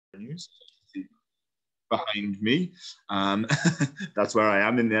venues behind me. That's where I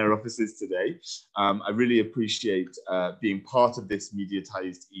am, in their offices today. I really appreciate being part of this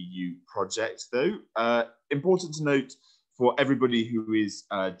Mediatized EU project, though. Important to note for everybody who is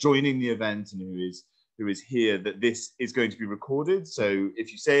joining the event and who is here, that this is going to be recorded. So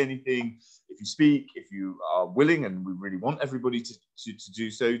if you say anything, if you speak, if you are willing, and we really want everybody to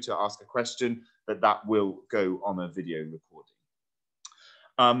do so, to ask a question, that will go on a video recording.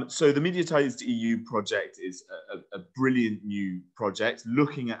 So the Mediatized EU project is a brilliant new project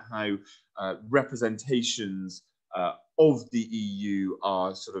looking at how representations of the EU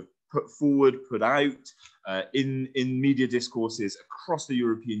are sort of put forward, put out in media discourses across the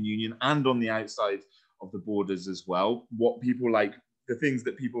European Union and on the outside of the borders as well. What people like, the things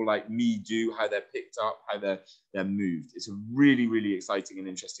that people like me do, how they're picked up, how they're moved. It's a really, really exciting and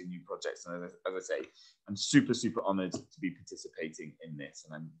interesting new project. And as I say, I'm super, super honored to be participating in this.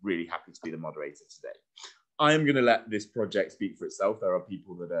 And I'm really happy to be the moderator today. I am going to let this project speak for itself. There are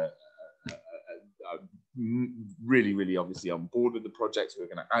people that are really, really obviously on board with the project, who are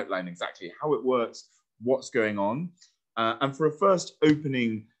going to outline exactly how it works, what's going on. And for a first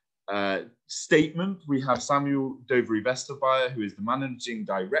opening statement, we have Samuel Dovery-Westerbeyer, who is the Managing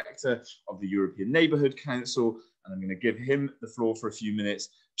Director of the European Neighbourhood Council, and I'm going to give him the floor for a few minutes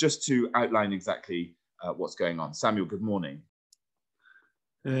just to outline exactly what's going on. Samuel, good morning.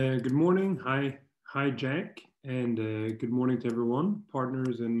 Good morning. Hi, Jack, and good morning to everyone,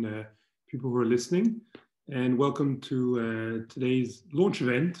 partners and people who are listening, and welcome to today's launch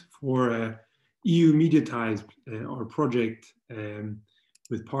event for EU Mediatized, our project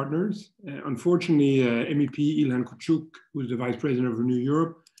with partners. Unfortunately, MEP Ilhan Küçük, who's the Vice President of Renew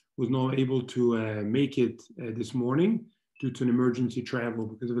Europe, was not able to make it this morning due to an emergency travel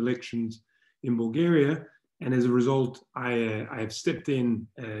because of elections in Bulgaria. And as a result, I have stepped in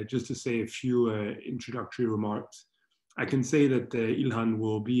just to say a few introductory remarks. I can say that Ilhan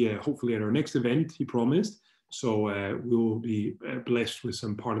will be hopefully at our next event, he promised. So we will be blessed with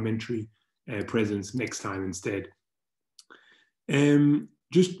some parliamentary presence next time instead.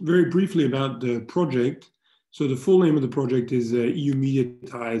 Just very briefly about the project. So the full name of the project is EU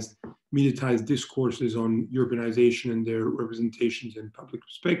Mediatized Discourses on Europeanization and their Representations in Public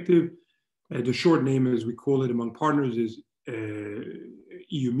Perspective. The short name, as we call it among partners, is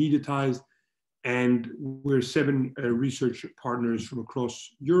EU Mediatized. And we're 7 research partners from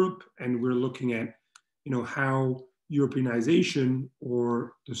across Europe, and we're looking at, how Europeanization,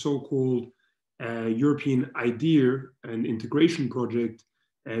 or the so-called European idea and integration project,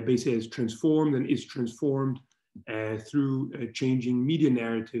 basically has transformed and is transformed through changing media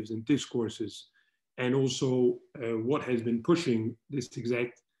narratives and discourses, and also what has been pushing this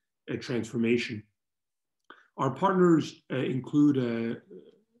exact transformation. Our partners include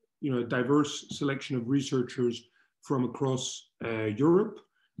a diverse selection of researchers from across Europe.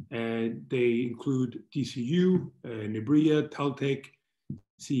 They include DCU, Nebria, Taltech,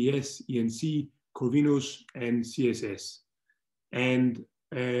 CES, ENC, Corvinus, and CSS. And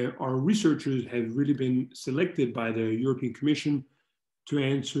our researchers have really been selected by the European Commission to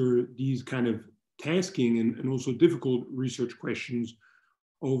answer these kind of tasking and also difficult research questions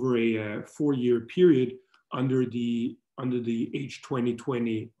over a 4-year period under the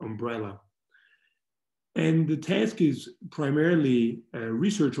H2020 umbrella. And the task is primarily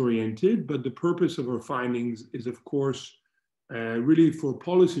research oriented, but the purpose of our findings is, of course, really for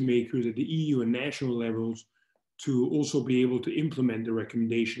policymakers at the EU and national levels to also be able to implement the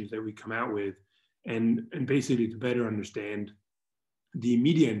recommendations that we come out with, and basically to better understand the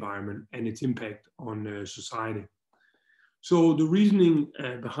media environment and its impact on society. So the reasoning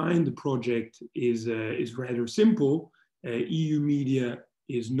behind the project is rather simple. EU media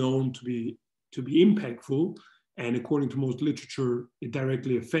is known to be impactful, and according to most literature, it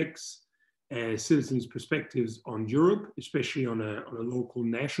directly affects citizens' perspectives on Europe, especially on a local,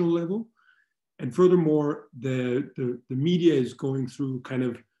 national level. And furthermore, the media is going through kind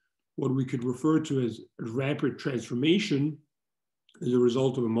of what we could refer to as rapid transformation as a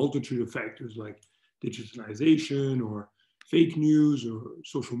result of a multitude of factors like digitalization or fake news or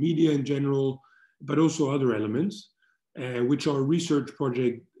social media in general, but also other elements, which our research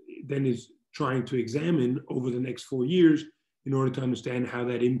project then is trying to examine over the next 4 years in order to understand how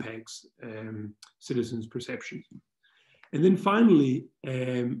that impacts citizens' perceptions. And then finally,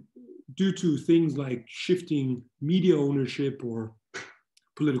 due to things like shifting media ownership or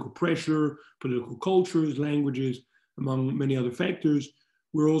political pressure, political cultures, languages, among many other factors,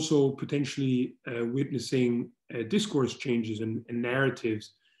 we're also potentially witnessing discourse changes and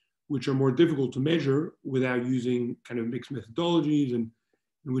narratives, which are more difficult to measure without using kind of mixed methodologies and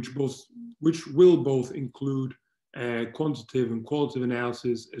which will both include quantitative and qualitative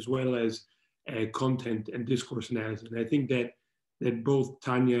analysis, as well as content and discourse analysis. And I think that both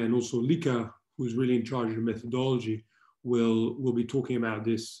Tanya and also Lika, who's really in charge of the methodology, will be talking about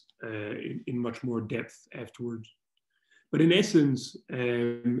this in much more depth afterwards. But in essence,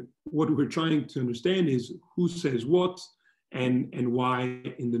 what we're trying to understand is who says what and why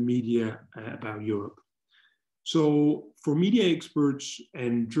in the media about Europe. So for media experts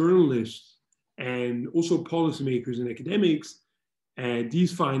and journalists and also policymakers and academics,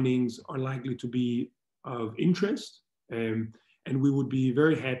 these findings are likely to be of interest. And we would be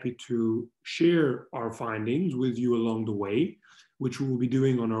very happy to share our findings with you along the way, which we will be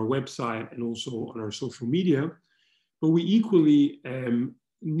doing on our website and also on our social media. But we equally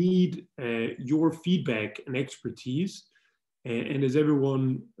need your feedback and expertise. And as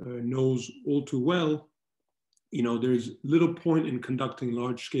everyone knows all too well, you know, there's little point in conducting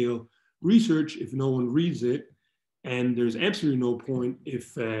large-scale research if no one reads it, and there's absolutely no point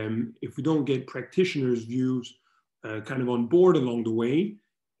if we don't get practitioners' views kind of on board along the way.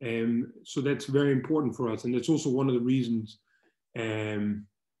 So that's very important for us, and that's also one of the reasons,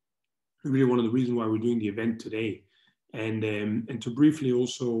 really one of the reasons why we're doing the event today, and to briefly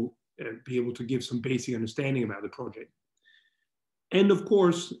also be able to give some basic understanding about the project. And of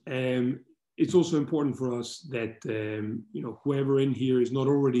course, it's also important for us that you know, whoever in here is not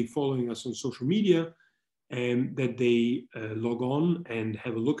already following us on social media, and that they log on and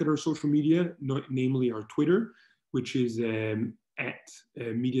have a look at our social media, namely our Twitter, which is at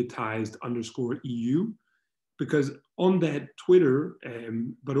mediatized_EU, because on that Twitter,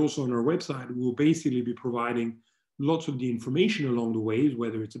 but also on our website, we'll basically be providing lots of the information along the way,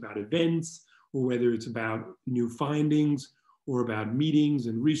 whether it's about events or whether it's about new findings or about meetings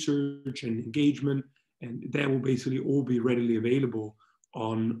and research and engagement, and that will basically all be readily available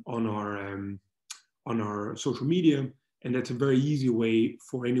on our social media. And that's a very easy way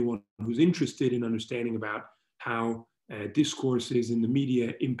for anyone who's interested in understanding about how discourses in the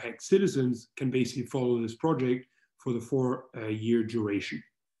media impact citizens can basically follow this project for the 4-year duration.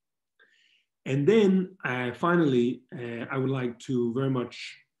 And then finally, I would like to very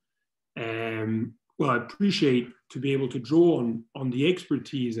much, well, I appreciate to be able to draw on the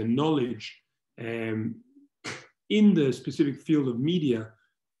expertise and knowledge in the specific field of media,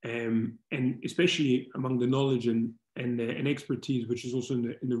 and especially among the knowledge and expertise which is also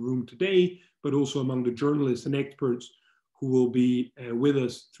in the room today, but also among the journalists and experts who will be with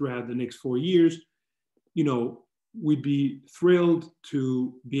us throughout the next 4 years. You know, we'd be thrilled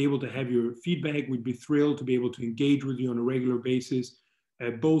to be able to have your feedback. We'd be thrilled to be able to engage with you on a regular basis,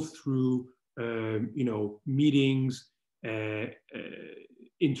 both through you know, meetings,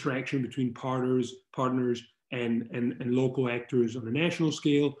 interaction between partners and local actors on a national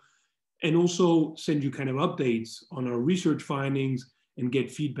scale, and also send you kind of updates on our research findings and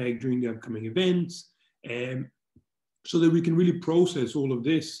get feedback during the upcoming events, so that we can really process all of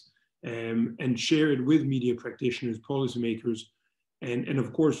this and share it with media practitioners, policymakers, and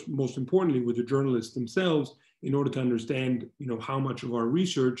of course, most importantly, with the journalists themselves, in order to understand, you know, how much of our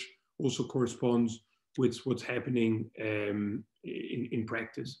research also corresponds with what's happening in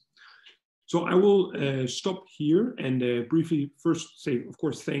practice. So I will stop here and briefly first say, of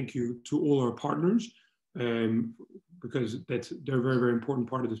course, thank you to all our partners, because they're a very, very important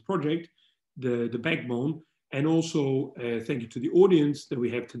part of this project, the backbone. And also thank you to the audience that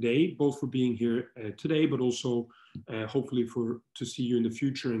we have today, both for being here today, but also hopefully to see you in the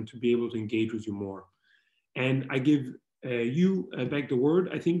future and to be able to engage with you more. And I give you back the word,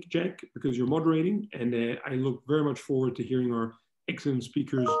 I think, Jack, because you're moderating, and I look very much forward to hearing our excellent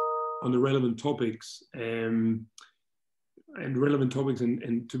speakers on the relevant topics, and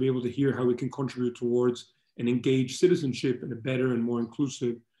to be able to hear how we can contribute towards an engaged citizenship and a better and more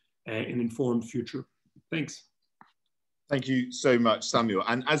inclusive and informed future. Thanks. Thank you so much, Samuel.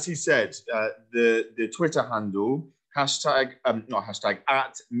 And as he said, the Twitter handle, at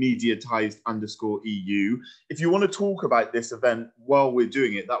mediatized_EU. If you want to talk about this event while we're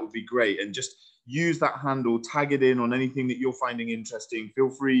doing it, that would be great. And just use that handle, tag it in on anything that you're finding interesting. Feel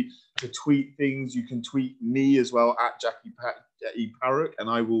free to tweet things. You can tweet me as well at Jackie Parrock, and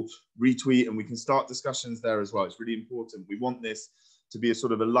I will retweet, and we can start discussions there as well. It's really important. We want this to be a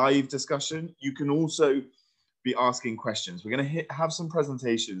sort of a live discussion. You can also be asking questions. We're going to have some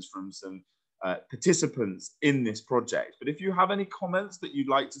presentations from some participants in this project. But if you have any comments that you'd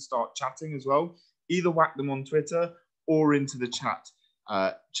like to start chatting as well, either whack them on Twitter or into the chat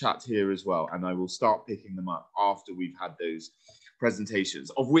here as well. And I will start picking them up after we've had those presentations,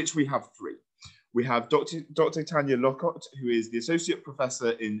 of which we have 3. We have Dr. Tanya Locott, who is the Associate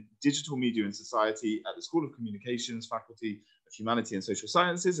Professor in Digital Media and Society at the School of Communications, Faculty of Humanity and Social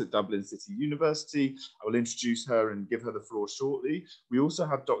Sciences at Dublin City University. I will introduce her and give her the floor shortly. We also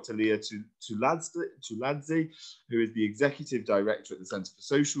have Dr. Leah Tuladze, who is the Executive Director at the Centre for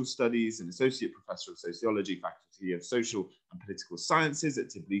Social Studies and Associate Professor of Sociology, Faculty of Social and Political Sciences at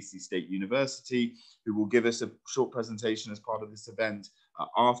Tbilisi State University, who will give us a short presentation as part of this event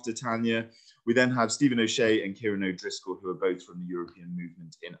after Tanya. We then have Stephen O'Shea and Kieran O'Driscoll, who are both from the European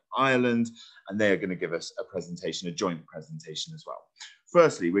movement in Ireland, and they are going to give us a presentation, a joint presentation as well.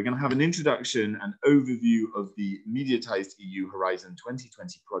 Firstly, we're going to have an introduction and overview of the Mediatized EU Horizon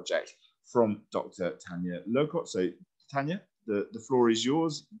 2020 project from Dr. Tanya Locott. So Tanya, the floor is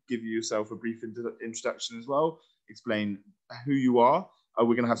yours. Give yourself a brief introduction as well. Explain who you are. We're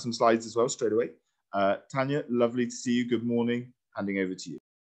going to have some slides as well straight away. Tanya, lovely to see you. Good morning. Handing over to you.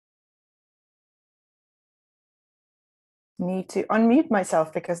 Need to unmute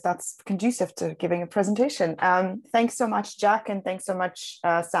myself because that's conducive to giving a presentation. Thanks so much, Jack, and thanks so much,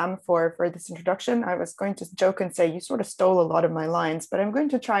 Sam, for this introduction. I was going to joke and say you sort of stole a lot of my lines, but I'm going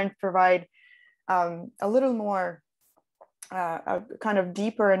to try and provide a little more a kind of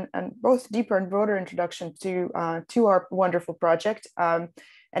deeper and both deeper and broader introduction to our wonderful project.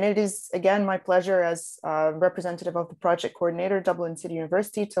 And it is, again, my pleasure as representative of the project coordinator, Dublin City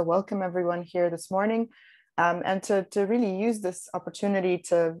University, to welcome everyone here this morning and to really use this opportunity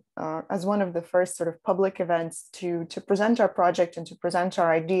to, as one of the first sort of public events, to present our project and to present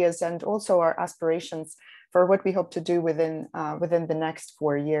our ideas and also our aspirations for what we hope to do within the next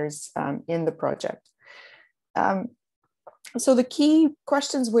 4 years in the project. So the key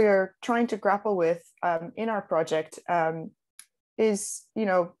questions we're trying to grapple with in our project is,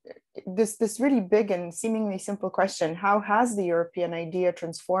 this really big and seemingly simple question: how has the European idea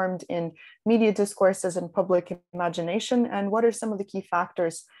transformed in media discourses and public imagination? And what are some of the key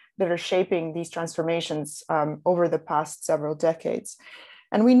factors that are shaping these transformations over the past several decades?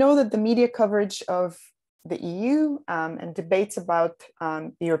 And we know that the media coverage of the EU and debates about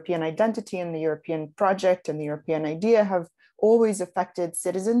the European identity and the European project and the European idea have always affected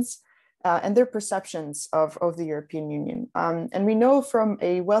citizens and their perceptions of the European Union. And we know from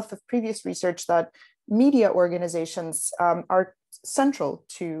a wealth of previous research that media organizations are central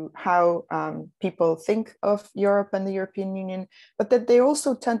to how people think of Europe and the European Union, but that they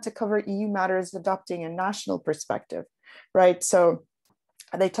also tend to cover EU matters adopting a national perspective, right? So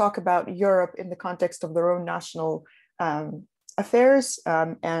they talk about Europe in the context of their own national affairs,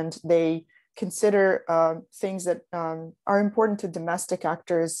 and they consider things that are important to domestic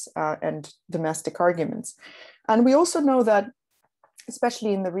actors and domestic arguments. And we also know that,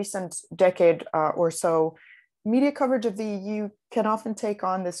 especially in the recent decade or so, media coverage of the EU can often take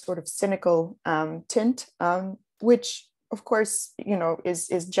on this sort of cynical tint, which, of course,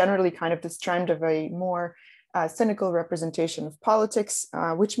 is generally kind of this trend of a more cynical representation of politics,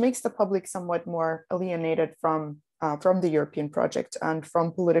 which makes the public somewhat more alienated from the European project and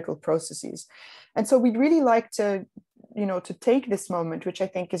from political processes. And so we'd really like to take this moment, which I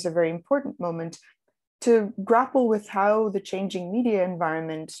think is a very important moment, to grapple with how the changing media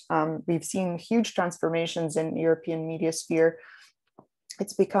environment, we've seen huge transformations in the European media sphere.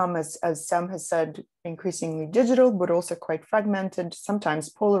 It's become, as Sam has said, increasingly digital, but also quite fragmented, sometimes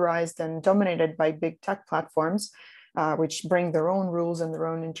polarized and dominated by big tech platforms, which bring their own rules and their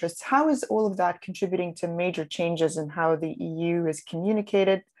own interests. How is all of that contributing to major changes in how the EU is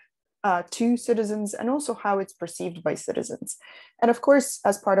communicated to citizens and also how it's perceived by citizens? And of course,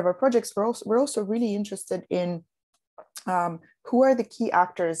 as part of our projects, we're also really interested in who are the key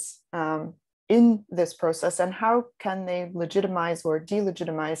actors in this process and how can they legitimize or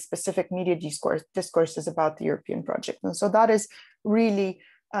delegitimize specific media discourses about the European project. And so that is really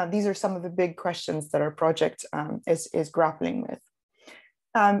these are some of the big questions that our project is grappling with.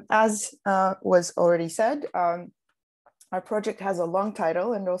 As was already said, our project has a long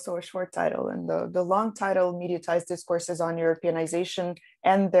title and also a short title. And the long title, Mediatized Discourses on Europeanization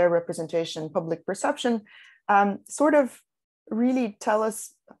and Their Representation in Public Perception, sort of really tell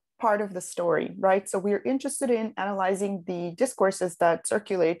us part of the story, right? So we're interested in analyzing the discourses that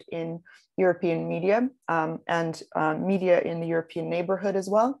circulate in European media and media in the European neighborhood as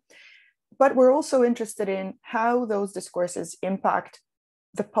well. But we're also interested in how those discourses impact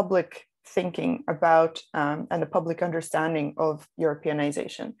the public thinking about and the public understanding of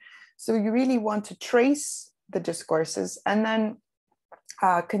Europeanization. So you really want to trace the discourses and then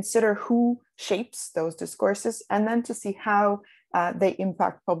consider who shapes those discourses and then to see how they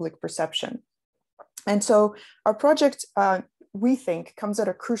impact public perception. And so our project we think, comes at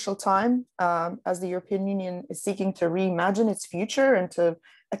a crucial time as the European Union is seeking to reimagine its future and to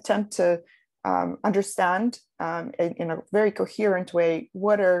attempt to understand in a very coherent way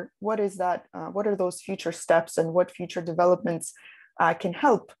what are those future steps and what future developments can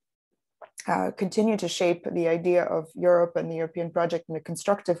help continue to shape the idea of Europe and the European project in a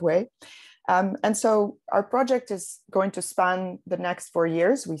constructive way. And so our project is going to span the next 4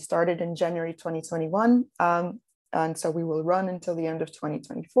 years. We started in January 2021, and so we will run until the end of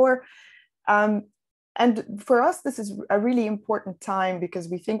 2024. And for us, this is a really important time because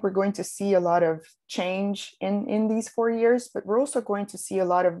we think we're going to see a lot of change in these 4 years, but we're also going to see a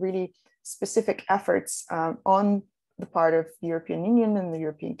lot of really specific efforts on the part of the European Union and the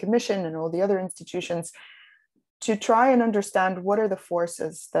European Commission and all the other institutions to try and understand what are the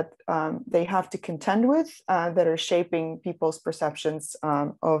forces that they have to contend with that are shaping people's perceptions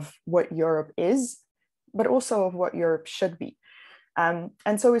of what Europe is, but also of what Europe should be.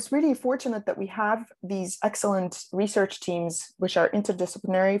 And so it's really fortunate that we have these excellent research teams, which are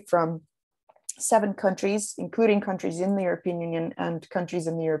interdisciplinary from 7 countries, including countries in the European Union and countries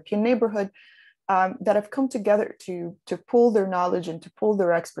in the European neighborhood, that have come together to pool their knowledge and to pool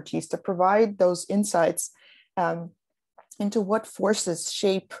their expertise to provide those insights into what forces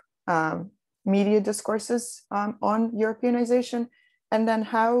shape media discourses on Europeanization, and then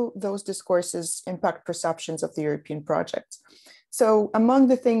how those discourses impact perceptions of the European project. So among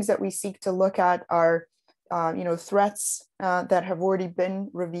the things that we seek to look at are threats that have already been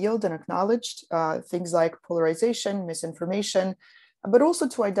revealed and acknowledged, things like polarization, misinformation, but also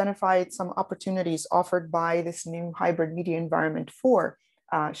to identify some opportunities offered by this new hybrid media environment for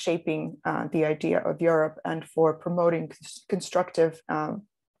shaping the idea of Europe and for promoting constructive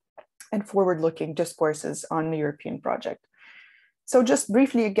and forward-looking discourses on the European project. So just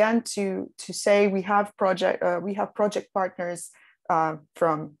briefly again to say we have project partners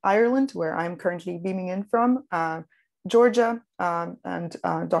from Ireland, where I'm currently beaming in from, Georgia, and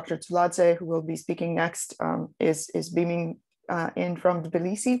Dr. Tuladze, who will be speaking next, is beaming in from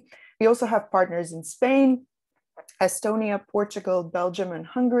Tbilisi. We also have partners in Spain, Estonia, Portugal, Belgium, and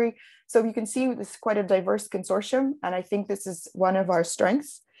Hungary. So you can see this is quite a diverse consortium, and I think this is one of our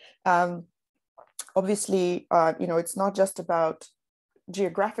strengths. Obviously, it's not just about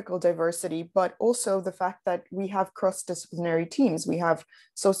geographical diversity, but also the fact that we have cross-disciplinary teams. We have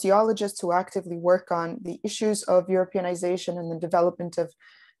sociologists who actively work on the issues of Europeanization and the development of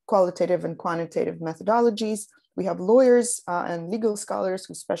qualitative and quantitative methodologies. We have lawyers and legal scholars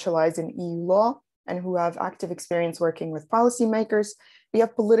who specialize in EU law and who have active experience working with policymakers. We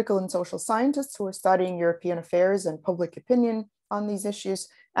have political and social scientists who are studying European affairs and public opinion on these issues,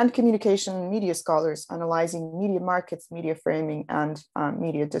 and communication and media scholars analyzing media markets, media framing, and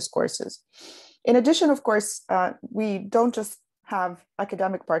media discourses. In addition, of course, we don't just have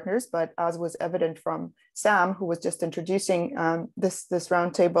academic partners, but as was evident from Sam, who was just introducing this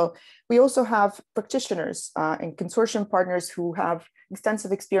roundtable, we also have practitioners and consortium partners who have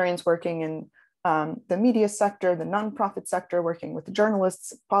extensive experience working in the media sector, the nonprofit sector, working with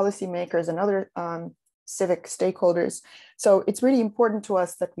journalists, policymakers, and other civic stakeholders. So it's really important to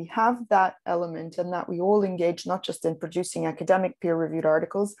us that we have that element and that we all engage not just in producing academic peer-reviewed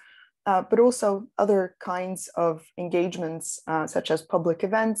articles, but also other kinds of engagements, such as public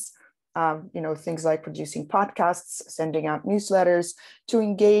events, things like producing podcasts, sending out newsletters, to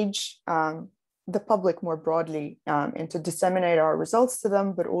engage the public more broadly and to disseminate our results to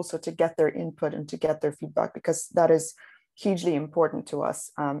them, but also to get their input and to get their feedback, because that is hugely important to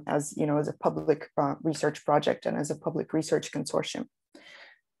us as a public research project and as a public research consortium.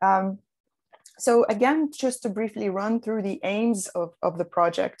 So again, just to briefly run through the aims of the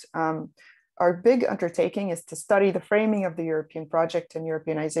project, our big undertaking is to study the framing of the European project and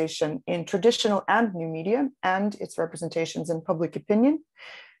Europeanization in traditional and new media and its representations in public opinion.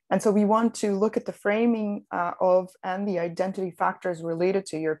 And so we want to look at the framing of and the identity factors related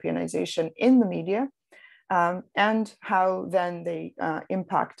to Europeanization in the media, and how then they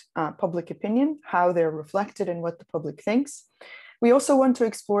impact public opinion, how they're reflected in what the public thinks. We also want to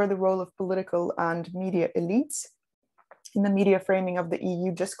explore the role of political and media elites in the media framing of the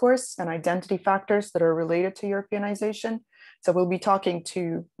EU discourse and identity factors that are related to Europeanization. So we'll be talking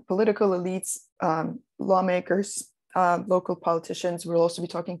to political elites, lawmakers, local politicians. We'll also be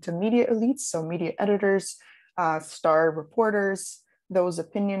talking to media elites, so media editors, star reporters, those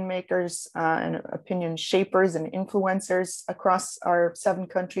opinion makers and opinion shapers and influencers across our 7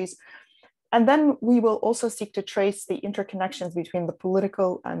 countries. And then we will also seek to trace the interconnections between the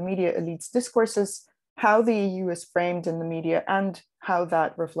political and media elites discourses, how the EU is framed in the media, and how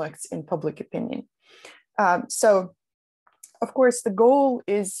that reflects in public opinion. So Of course, the goal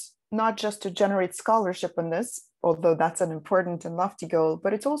is not just to generate scholarship on this, although that's an important and lofty goal,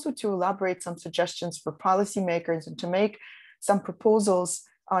 but it's also to elaborate some suggestions for policymakers and to make some proposals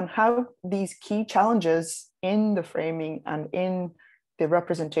on how these key challenges in the framing and in the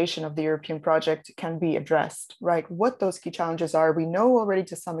representation of the European project can be addressed, right? What those key challenges are, we know already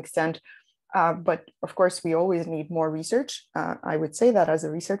to some extent, but of course we always need more research. I would say that as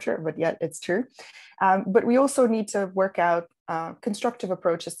a researcher, but yet it's true. But we also need to work out constructive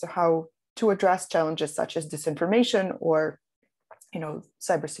approaches to how to address challenges such as disinformation or,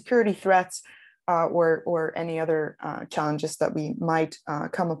 cybersecurity threats, or any other challenges that we might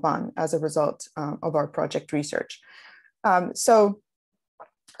come upon as a result of our project research.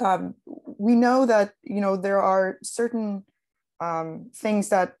 We know that there are certain things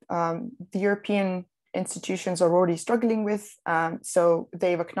that the European institutions are already struggling with. So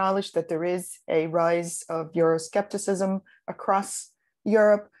they've acknowledged that there is a rise of Euroscepticism across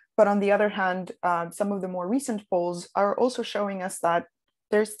Europe. But on the other hand, some of the more recent polls are also showing us that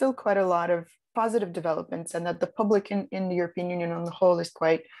there's still quite a lot of positive developments, and that the public in the European Union on the whole is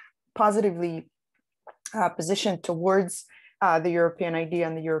quite positively positioned towards the European idea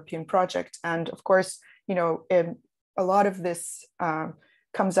and the European project. And of course, a lot of this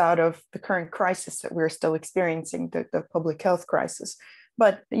comes out of the current crisis that we're still experiencing, the public health crisis.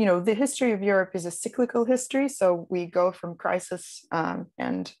 But the history of Europe is a cyclical history. So we go from crisis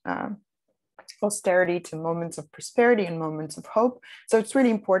and austerity to moments of prosperity and moments of hope. So it's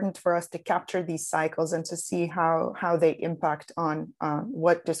really important for us to capture these cycles and to see how they impact on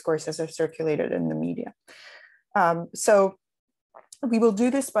what discourses are circulated in the media. So we will do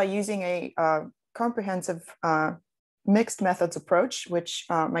this by using a comprehensive mixed methods approach, which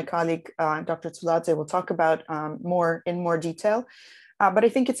my colleague, Dr. Tsuladze, will talk about in more detail. But I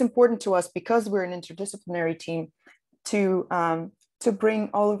think it's important to us, because we're an interdisciplinary team, to bring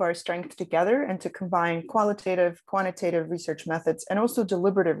all of our strength together and to combine qualitative, quantitative research methods and also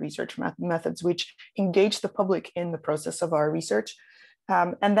deliberative research methods, which engage the public in the process of our research.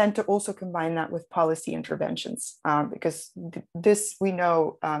 And then to also combine that with policy interventions, because this, we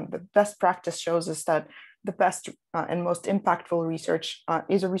know, the best practice shows us that the best and most impactful research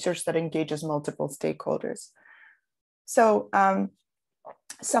is a research that engages multiple stakeholders. So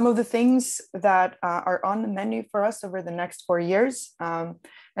some of the things that are on the menu for us over the next 4 years, and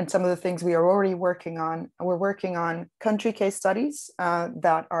some of the things we are already working on, we're working on country case studies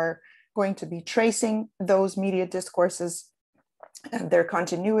that are going to be tracing those media discourses, their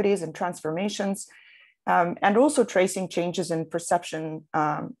continuities and transformations, and also tracing changes in perception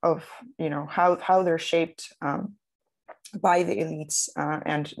of how they're shaped by the elites,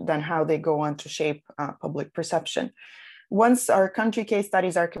 and then how they go on to shape public perception. Once our country case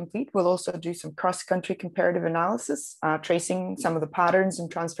studies are complete, we'll also do some cross-country comparative analysis, tracing some of the patterns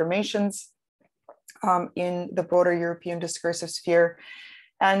and transformations in the broader European discursive sphere.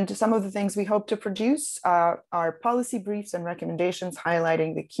 And some of the things we hope to produce are policy briefs and recommendations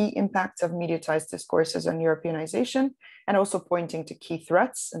highlighting the key impacts of mediatized discourses on Europeanization, and also pointing to key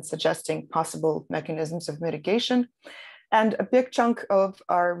threats and suggesting possible mechanisms of mitigation. And a big chunk of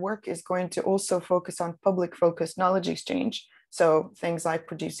our work is going to also focus on public-focused knowledge exchange. So things like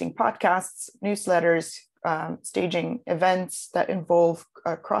producing podcasts, newsletters, staging events that involve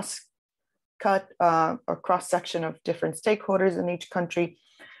a cross-cut or cross-section of different stakeholders in each country,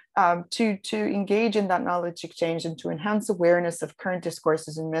 to engage in that knowledge exchange and to enhance awareness of current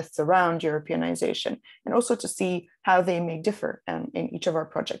discourses and myths around Europeanization, and also to see how they may differ in each of our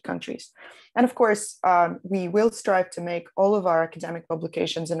project countries. And of course, we will strive to make all of our academic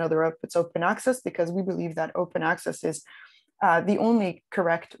publications and other outputs open access, because we believe that open access is the only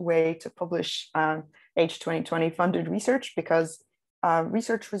correct way to publish H2020 funded research, because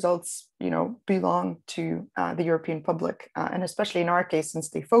research results, belong to the European public, and especially in our case, since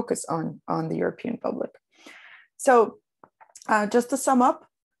they focus on the European public. So just to sum up,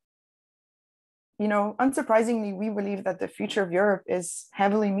 unsurprisingly, we believe that the future of Europe is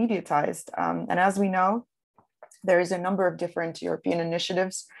heavily mediatized. And as we know, there is a number of different European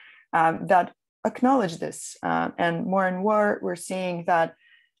initiatives that acknowledge this. And more, we're seeing that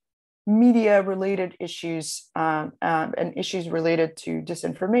media-related issues and issues related to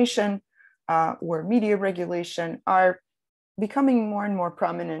disinformation or media regulation are becoming more and more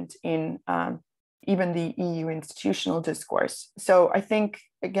prominent in even the EU institutional discourse. So I think,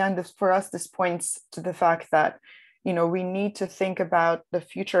 again, for us, this points to the fact that, we need to think about the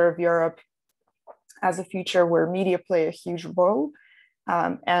future of Europe as a future where media play a huge role,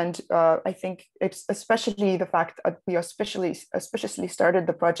 I think it's especially the fact that we especially started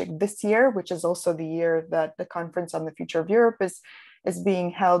the project this year, which is also the year that the Conference on the Future of Europe is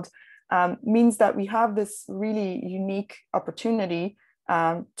being held, means that we have this really unique opportunity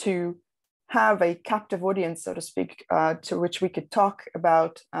to have a captive audience, so to speak, to which we could talk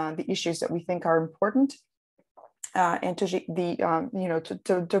about the issues that we think are important, and to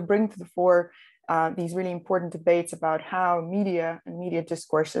bring to the fore these really important debates about how media and media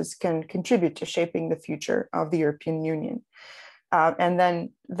discourses can contribute to shaping the future of the European Union. And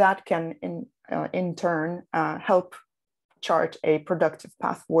then that can, in turn, help chart a productive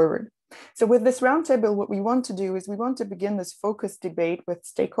path forward. So with this roundtable, what we want to do is we want to begin this focused debate with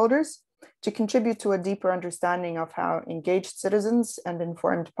stakeholders to contribute to a deeper understanding of how engaged citizens and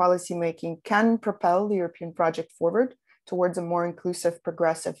informed policymaking can propel the European project forward towards a more inclusive,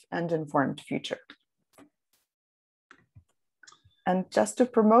 progressive, and informed future. And just to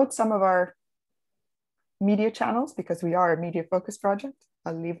promote some of our media channels, because we are a media-focused project,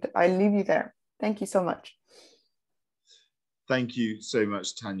 I'll leave you there. Thank you so much. Thank you so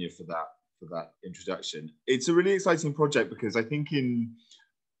much, Tanya, for that introduction. It's a really exciting project because I think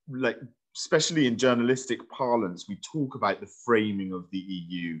especially in journalistic parlance, we talk about the framing of the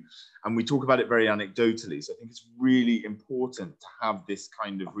EU and we talk about it very anecdotally. So I think it's really important to have this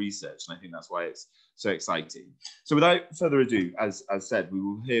kind of research. And I think that's why it's so exciting. So without further ado, as said, we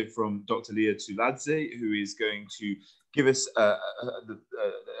will hear from Dr. Leah Tuladze, who is going to give us a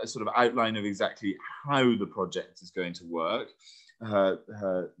sort of outline of exactly how the project is going to work. Her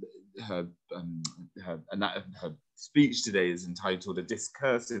speech today is entitled "A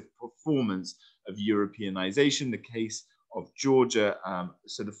Discursive Performance of Europeanization, the Case of Georgia."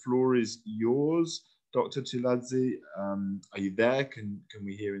 So the floor is yours, Dr. Tuladze. Are you there? Can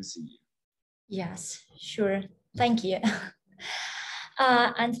we hear and see you? Yes, sure. Thank you.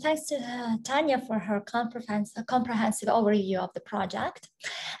 And thanks to Tanya for her comprehensive overview of the project.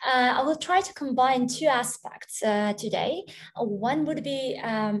 I will try to combine two aspects today. One would be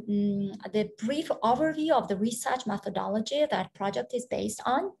the brief overview of the research methodology that project is based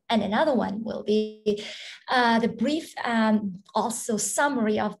on, and another one will be the brief also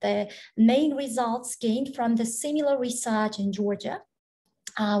summary of the main results gained from the similar research in Georgia.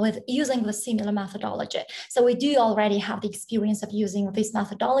 With using the similar methodology. So we do already have the experience of using this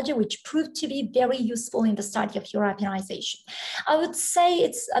methodology, which proved to be very useful in the study of Europeanization. I would say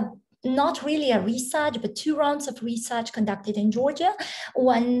it's not really a research, but 2 rounds of research conducted in Georgia,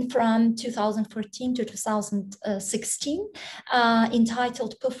 one from 2014 to 2016,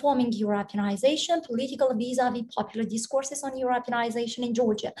 entitled Performing Europeanization, Political Vis-a-vis Popular Discourses on Europeanization in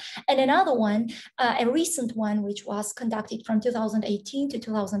Georgia. And another one, a recent one, which was conducted from 2018 to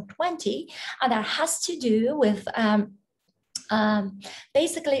 2020, and that has to do with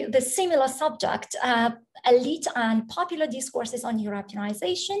basically the similar subject, elite and popular discourses on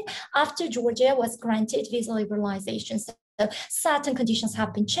Europeanization after Georgia was granted visa liberalization. So certain conditions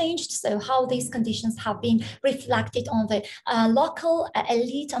have been changed. So how these conditions have been reflected on the local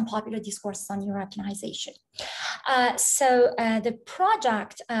elite and popular discourses on Europeanization. The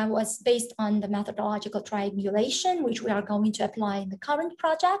project was based on the methodological triangulation, which we are going to apply in the current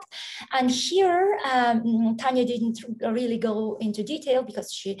project. And here, Tanya didn't really go into detail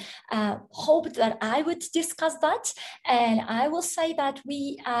because she hoped that I would discuss that. And I will say that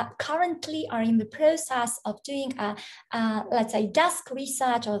we currently are in the process of doing let's say desk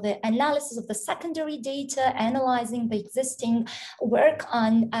research or the analysis of the secondary data, analyzing the existing work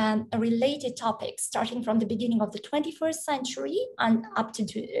on related topics, starting from the beginning of the 21st century and up to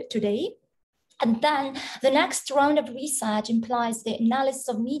today. And then the next round of research implies the analysis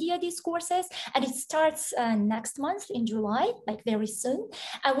of media discourses, and it starts next month in July, like very soon.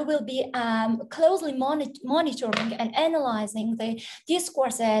 And we will be closely monitoring and analyzing the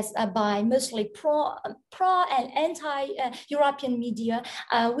discourses by mostly pro and anti-European media.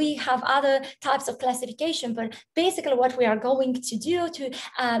 We have other types of classification, but basically what we are going to do to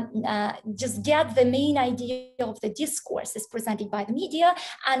just get the main idea of the discourses presented by the media,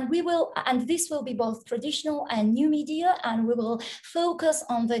 and this will be both traditional and new media, and we will focus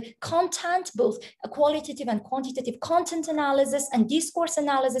on the content, both qualitative and quantitative content analysis and discourse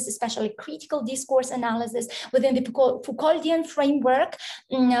analysis, especially critical discourse analysis within the Foucauldian framework,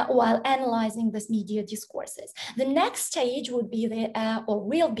 while analyzing these media discourses. The next stage would be or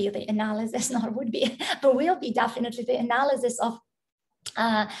will be the analysis, not would be, but will be definitely the analysis of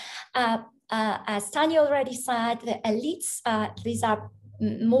as Tanya already said, the elites, these are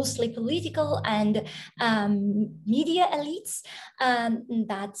mostly political and media elites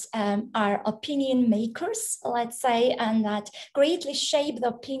that are opinion makers, let's say, and that greatly shape the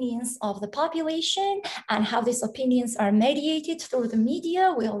opinions of the population, and how these opinions are mediated through the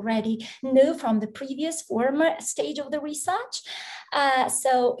media. We already know from the previous former stage of the research.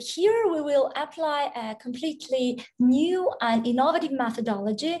 So here we will apply a completely new and innovative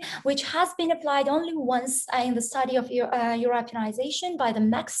methodology, which has been applied only once in the study of Europeanization by the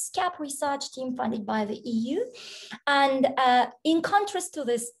MaxCap research team funded by the EU. And in contrast to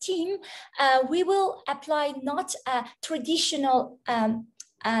this team, we will apply not a traditional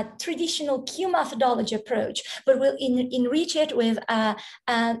Q methodology approach, but we'll enrich it with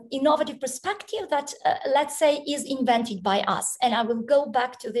an innovative perspective that, let's say, is invented by us. And I will go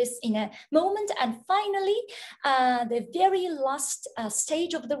back to this in a moment. And finally, the very last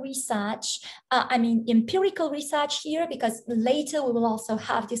stage of the research, I mean, empirical research here, because later we will also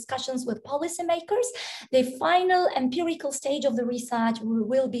have discussions with policymakers. The final empirical stage of the research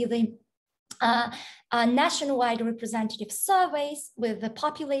will be the nationwide representative surveys with the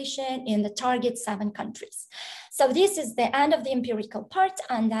population in the target 7 countries. So this is the end of the empirical part,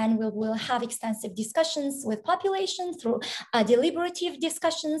 and then we will have extensive discussions with population through deliberative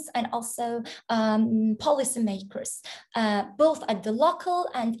discussions and also policymakers, both at the local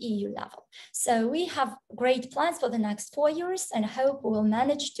and EU level. So we have great plans for the next 4 years, and hope we will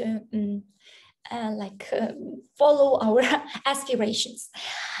manage to follow our aspirations.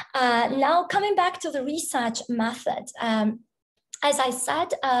 Now, coming back to the research method, as I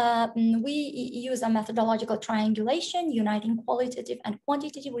said, we use a methodological triangulation uniting qualitative and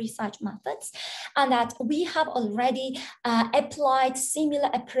quantitative research methods, and that we have already applied similar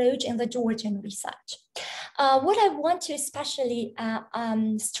approach in the Georgian research. What I want to especially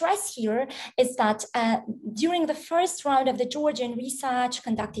stress here is that during the first round of the Georgian research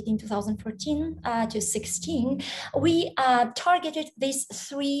conducted in 2014 to 16, we targeted these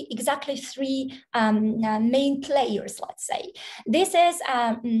exactly three main players, let's say. This is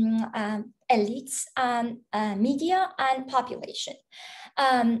elites, media, and population.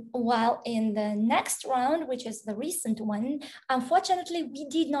 While in the next round, which is the recent one, unfortunately, we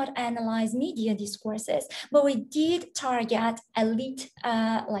did not analyze media discourses, but we did target elite,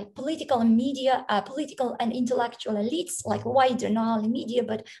 like political and media, political and intellectual elites, like wider not only media,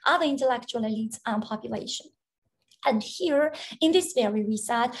 but other intellectual elites and population. And here, in this very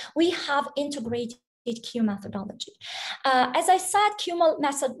research, we have integrated Q methodology. As I said, Q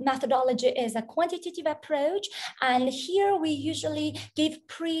methodology is a quantitative approach, and here we usually give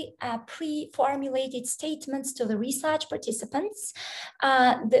pre-formulated statements to the research participants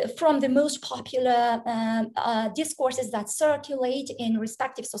from the most popular discourses that circulate in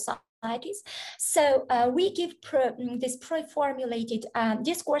respective societies. So we give these pre-formulated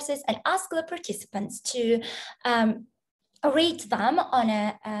discourses and ask the participants to rate them on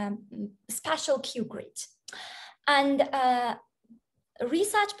a special Q grid. And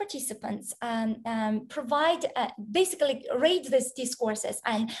research participants basically rate these discourses,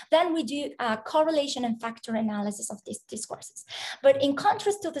 and then we do correlation and factor analysis of these discourses. But in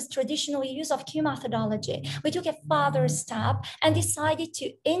contrast to this traditional use of Q methodology, we took a further step and decided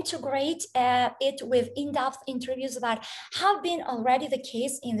to integrate it with in-depth interviews that have been already the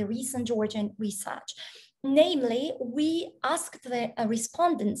case in the recent Georgian research. Namely, we asked the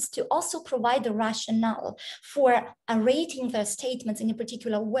respondents to also provide the rationale for rating their statements in a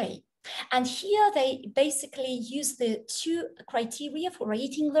particular way. And here they basically use the 2 criteria for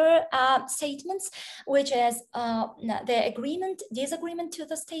rating their statements, which is the agreement, disagreement to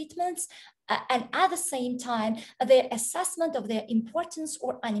the statements, and at the same time, the assessment of their importance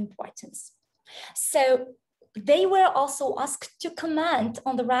or unimportance. So they were also asked to comment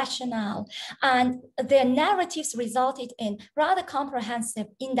on the rationale, and their narratives resulted in rather comprehensive,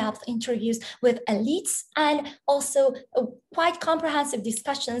 in-depth interviews with elites, and also quite comprehensive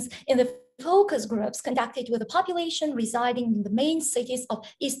discussions in the focus groups conducted with the population residing in the main cities of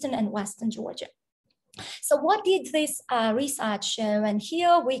Eastern and Western Georgia. So what did this research show? And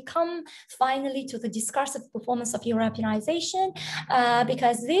here we come finally to the discursive performance of Europeanization,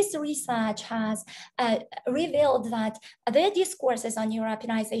 because this research has revealed that the discourses on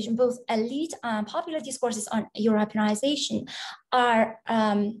Europeanization, both elite and popular discourses on Europeanization, are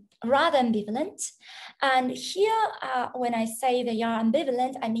rather ambivalent. And here, when I say they are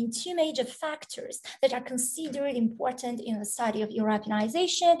ambivalent, I mean 2 major factors that are considered important in the study of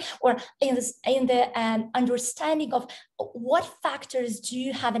Europeanization, or in the understanding of what factors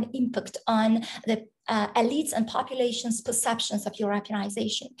do have an impact on the elites and populations' perceptions of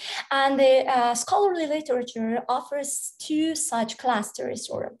Europeanization. And the scholarly literature offers two such clusters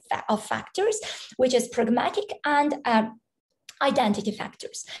of factors, which is pragmatic and identity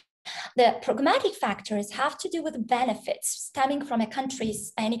factors. The pragmatic factors have to do with benefits stemming from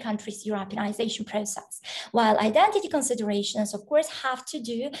any country's Europeanization process, while identity considerations, of course, have to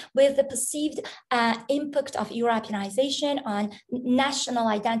do with the perceived impact of Europeanization on national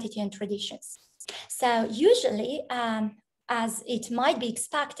identity and traditions. So usually, as it might be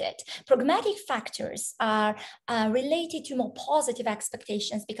expected, pragmatic factors are related to more positive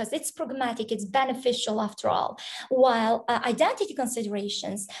expectations because it's pragmatic, it's beneficial after all, while identity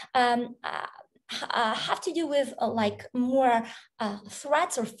considerations have to do with like more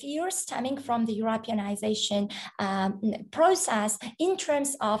threats or fears stemming from the Europeanization process in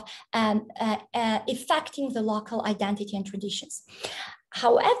terms of affecting the local identity and traditions.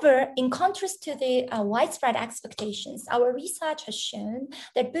 However, in contrast to the widespread expectations, our research has shown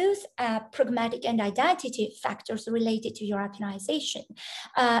that both pragmatic and identity factors related to Europeanization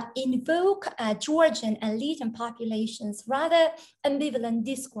invoke Georgian elite and populations rather ambivalent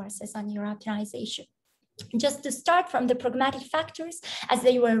discourses on Europeanization. Just to start from the pragmatic factors, as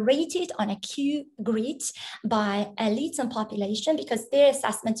they were rated on a Q grid by elites and population, because their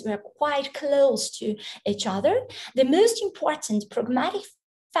assessments were quite close to each other, the most important pragmatic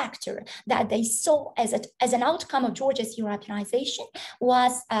factor that they saw as an outcome of Georgia's Europeanization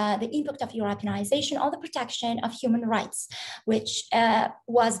was the impact of Europeanization on the protection of human rights, which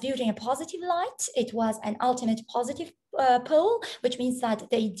was viewed in a positive light. It was an ultimate positive poll, which means that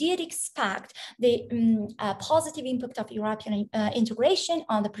they did expect the positive impact of European integration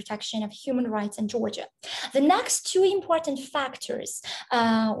on the protection of human rights in Georgia. The next two important factors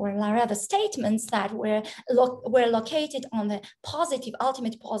or rather statements that were located on the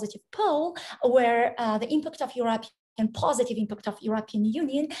ultimate positive poll were the impact of positive impact of European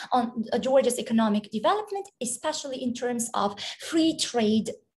Union on Georgia's economic development, especially in terms of free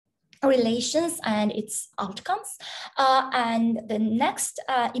trade relations and its outcomes. And the next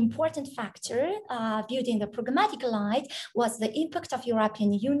important factor viewed in the pragmatic light was the impact of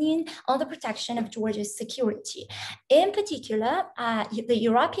European Union on the protection of Georgia's security. In particular, the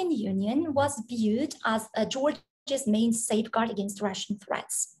European Union was viewed as Georgia's main safeguard against Russian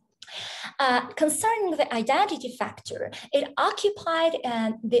threats. Concerning the identity factor, it occupied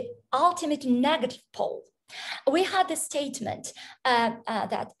the ultimate negative pole. We had the statement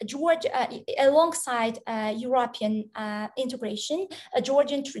that Georgia, alongside European integration,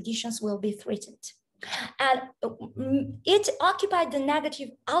 Georgian traditions will be threatened. And it occupied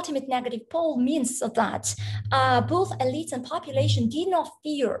the ultimate negative pole means that both elites and population did not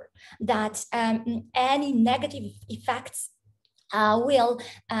fear that any negative effects will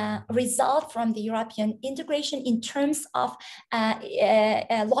result from the European integration in terms of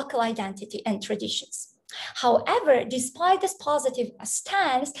local identity and traditions. However, despite this positive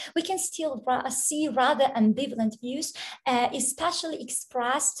stance, we can still see rather ambivalent views, especially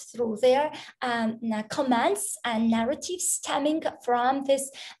expressed through their comments and narratives stemming from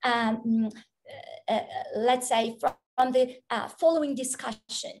this, let's say, from the following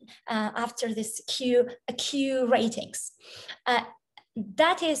discussion after this Q ratings.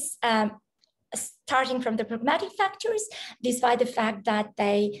 That is starting from the pragmatic factors, despite the fact that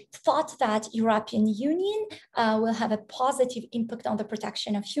they thought that European Union will have a positive impact on the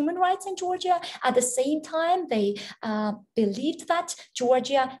protection of human rights in Georgia. At the same time, they believed that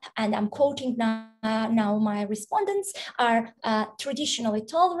Georgia, and I'm quoting now my respondents, are traditionally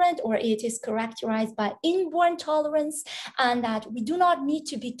tolerant, or it is characterized by inborn tolerance, and that we do not need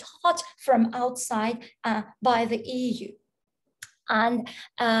to be taught from outside by the EU. And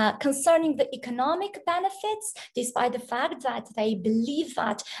concerning the economic benefits, despite the fact that they believe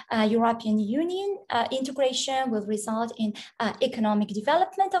that European Union integration will result in economic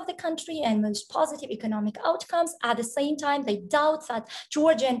development of the country and most positive economic outcomes, at the same time, they doubt that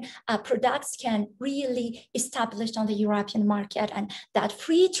Georgian products can really establish on the European market and that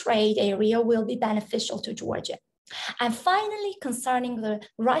free trade area will be beneficial to Georgia. And finally, concerning the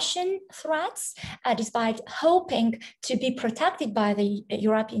Russian threats, despite hoping to be protected by the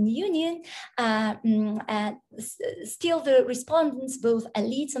European Union, still the respondents, both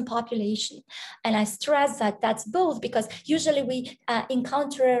elites and population. And I stress that that's both, because usually we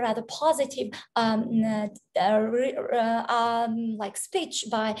encounter a rather positive like speech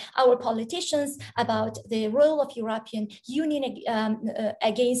by our politicians about the role of European Union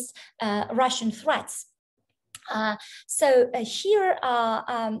against Russian threats. So here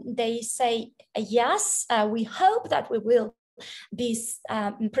they say, yes, we hope that we will be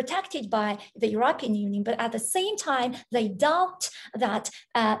protected by the European Union, but at the same time, they doubt that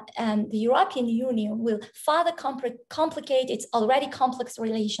the European Union will further complicate its already complex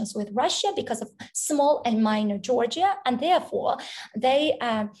relations with Russia because of small and minor Georgia, and therefore they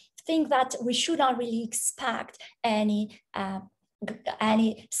think that we should not really expect any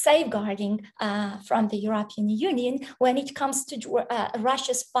safeguarding from the European Union when it comes to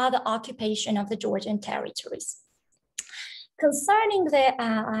Russia's further occupation of the Georgian territories. Concerning the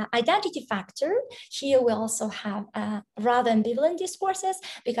identity factor, here we also have rather ambivalent discourses,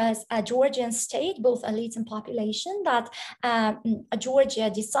 because a Georgian state, both elites and population, that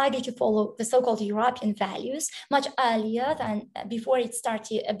Georgia decided to follow the so-called European values much earlier than before it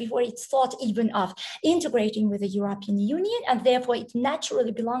thought even of integrating with the European Union, and therefore it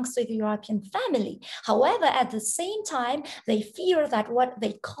naturally belongs to the European family. However, at the same time, they fear that what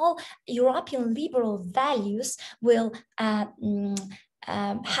they call European liberal values will have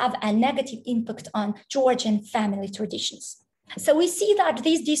a negative impact on Georgian family traditions. So we see that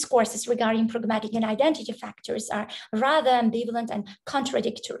these discourses regarding pragmatic and identity factors are rather ambivalent and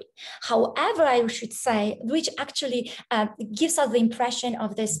contradictory. However, I should say, which actually gives us the impression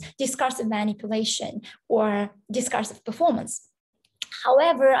of this discursive manipulation or discursive performance.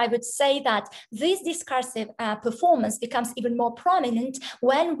 However, I would say that this discursive performance becomes even more prominent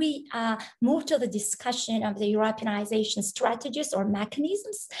when we move to the discussion of the Europeanization strategies or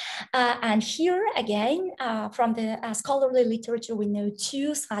mechanisms. And here again, from the scholarly literature, we know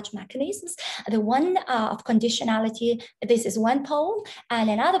two such mechanisms. The one of conditionality, this is one pole,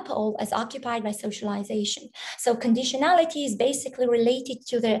 and another pole is occupied by socialization. So conditionality is basically related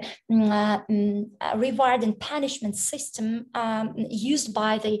to the reward and punishment system used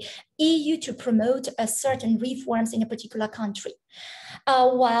by the EU to promote certain reforms in a particular country.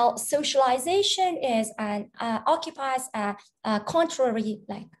 While socialization is occupies a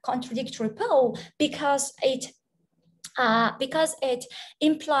contradictory pole because it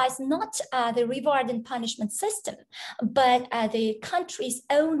implies not the reward and punishment system, but the country's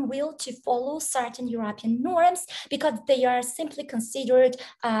own will to follow certain European norms because they are simply considered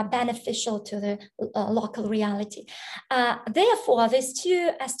beneficial to the local reality. Therefore, these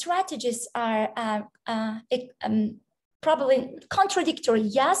two strategies are probably contradictory,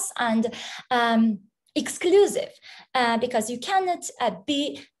 yes, and exclusive, because you cannot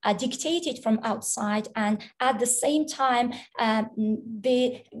be dictated from outside and at the same time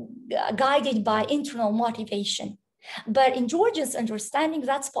be guided by internal motivation. But in Georgia's understanding,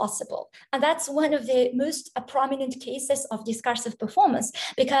 that's possible. And that's one of the most prominent cases of discursive performance,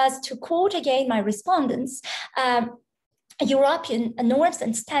 because to quote again my respondents, European norms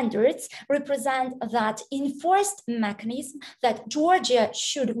and standards represent that enforced mechanism that Georgia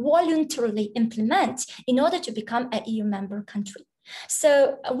should voluntarily implement in order to become an EU member country.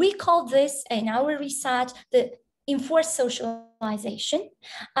 So we call this in our research the enforced socialization.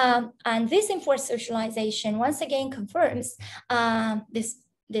 And this enforced socialization once again confirms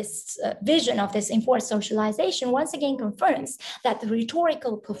this vision of this enforced socialization once again confirms that the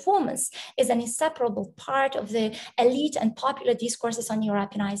rhetorical performance is an inseparable part of the elite and popular discourses on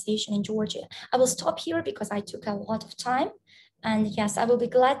Europeanization in Georgia. I will stop here because I took a lot of time. And yes, I will be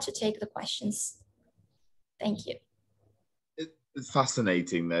glad to take the questions. Thank you. It's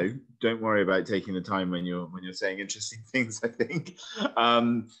fascinating, though. Don't worry about taking the time when you're saying interesting things. I think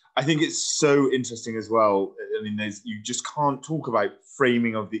it's so interesting as well. I mean, you just can't talk about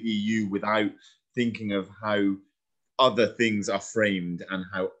framing of the EU without thinking of how other things are framed and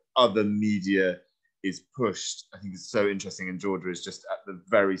how other media is pushed. I think it's so interesting, and Georgia is just at the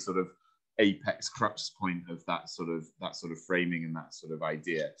very sort of apex crux point of that sort of framing and that sort of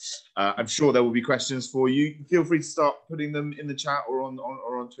idea. I'm sure there will be questions for you. Feel free to start putting them in the chat or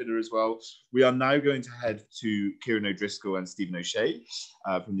on Twitter as well. We are now going to head to Kieran O'Driscoll and Stephen O'Shea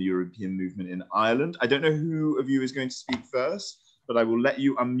from the European movement in Ireland. I don't know who of you is going to speak first, but I will let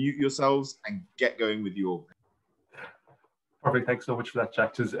you unmute yourselves and get going with your. Perfect. Thanks so much for that,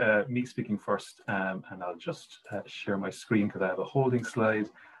 Jack. It is me speaking first, and I'll just share my screen because I have a holding slide.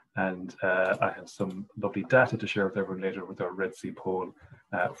 And I have some lovely data to share with everyone later with our Red Sea poll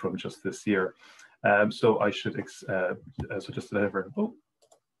from just this year. So I should, so just to let everyone,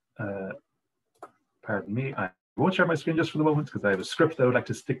 pardon me, I won't share my screen just for the moment because I have a script that I would like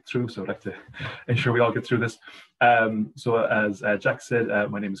to stick through, so I'd like to ensure we all get through this. So as Jack said,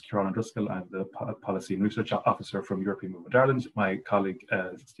 my name is Kieran O'Driscoll. I'm the Policy and Research Officer from European Movement Ireland. My colleague,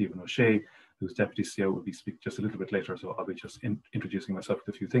 Stephen O'Shea, who's Deputy CEO, will be speaking just a little bit later, so I'll be just introducing myself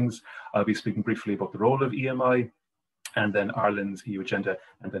with a few things. I'll be speaking briefly about the role of EMI, and then Ireland's EU agenda,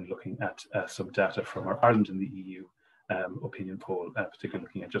 and then looking at some data from our Ireland in the EU opinion poll, particularly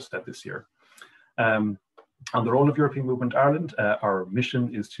looking at just that this year. On the role of European Movement Ireland, our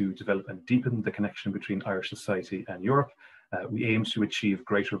mission is to develop and deepen the connection between Irish society and Europe. We aim to achieve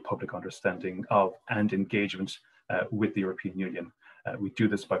greater public understanding of and engagement with the European Union. We do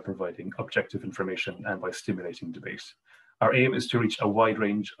this by providing objective information and by stimulating debate. Our aim is to reach a wide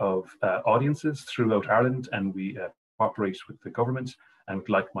range of audiences throughout Ireland, and we cooperate with the government and with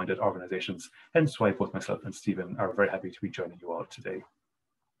like-minded organisations, hence why both myself and Stephen are very happy to be joining you all today.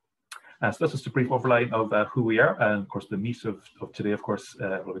 So that's just a brief overline of who we are, and of course the meat of today, of course,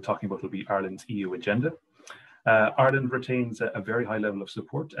 what we're talking about will be Ireland's EU agenda. Ireland retains a very high level of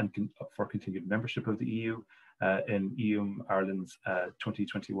support and for continued membership of the EU. In EU Ireland's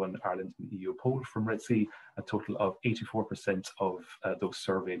 2021 Ireland and EU poll from Red C, a total of 84% of those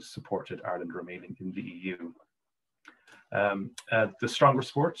surveyed supported Ireland remaining in the EU. The stronger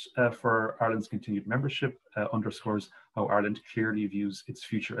support for Ireland's continued membership underscores how Ireland clearly views its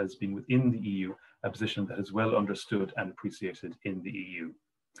future as being within the EU, a position that is well understood and appreciated in the EU.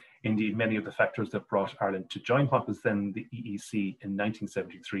 Indeed, many of the factors that brought Ireland to join what was then the EEC in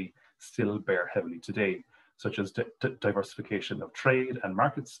 1973 still bear heavily today, such as diversification of trade and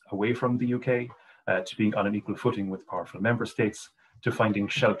markets away from the UK, to being on an equal footing with powerful member states, to finding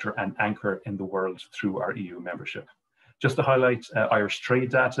shelter and anchor in the world through our EU membership. Just to highlight Irish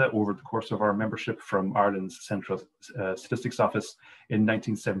trade data over the course of our membership from Ireland's Central Statistics Office in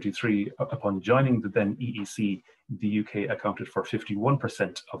 1973, upon joining the then EEC, the UK accounted for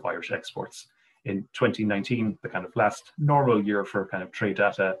 51% of Irish exports. In 2019, the kind of last normal year for kind of trade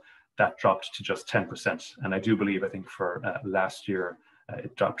data, that dropped to just 10%. And I do believe, I think for last year,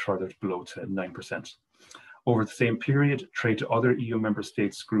 it dropped further below to 9%. Over the same period, trade to other EU member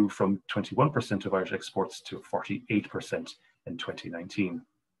states grew from 21% of Irish exports to 48% in 2019.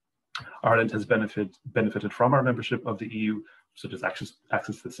 Ireland has benefited from our membership of the EU, such as access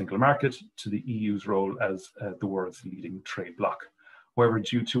to the single market, to the EU's role as the world's leading trade bloc. However,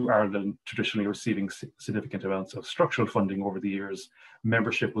 due to Ireland traditionally receiving significant amounts of structural funding over the years,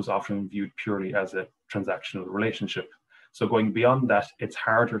 membership was often viewed purely as a transactional relationship. So going beyond that, it's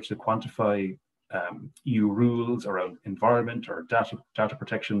harder to quantify EU rules around environment or data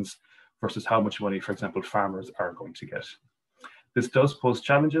protections versus how much money, for example, farmers are going to get. This does pose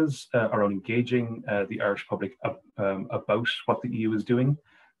challenges around engaging the Irish public about what the EU is doing.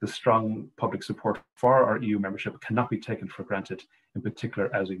 The strong public support for our EU membership cannot be taken for granted, in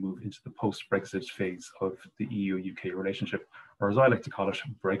particular as we move into the post-Brexit phase of the EU-UK relationship, or as I like to call it,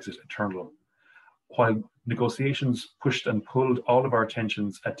 Brexit eternal. While negotiations pushed and pulled all of our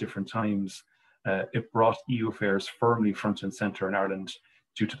attentions at different times, it brought EU affairs firmly front and centre in Ireland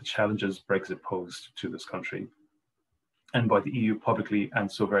due to the challenges Brexit posed to this country. And by the EU publicly and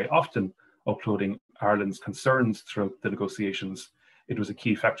so very often uploading Ireland's concerns throughout the negotiations, it was a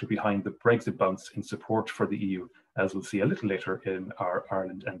key factor behind the Brexit bounce in support for the EU, as we'll see a little later in our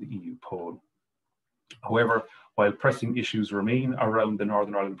Ireland and the EU poll. However, while pressing issues remain around the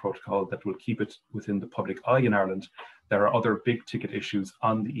Northern Ireland Protocol that will keep it within the public eye in Ireland, there are other big ticket issues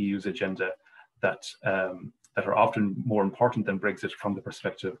on the EU's agenda that are often more important than Brexit from the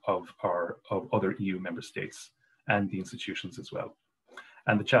perspective of other EU member states and the institutions as well.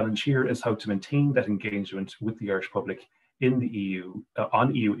 And the challenge here is how to maintain that engagement with the Irish public in the EU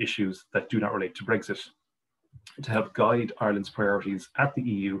on EU issues that do not relate to Brexit, to help guide Ireland's priorities at the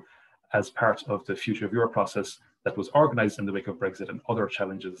EU as part of the Future of Europe process that was organised in the wake of Brexit and other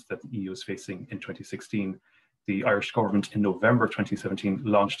challenges that the EU is facing in 2016. The Irish government in November 2017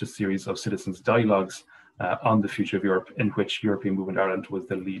 launched a series of citizens' dialogues on the future of Europe, in which European Movement Ireland was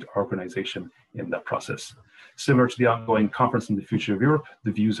the lead organisation in that process. Similar to the ongoing conference on the future of Europe,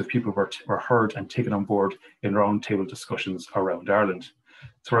 the views of people were heard and taken on board in roundtable discussions around Ireland.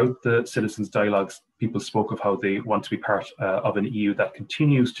 Throughout the citizens' dialogues, people spoke of how they want to be part of an EU that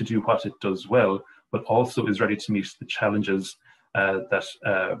continues to do what it does well, but also is ready to meet the challenges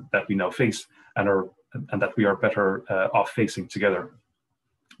that we now face and that we are better off facing together.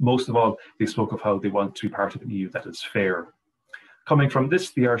 Most of all, they spoke of how they want to be part of an EU that is fair. Coming from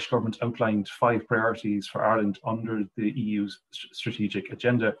this, the Irish government outlined 5 priorities for Ireland under the EU's strategic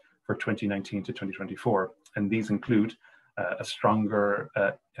agenda for 2019 to 2024. And these include a stronger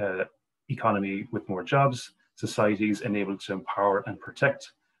economy with more jobs, societies enabled to empower and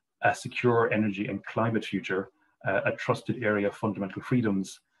protect, a secure energy and climate future, a trusted area of fundamental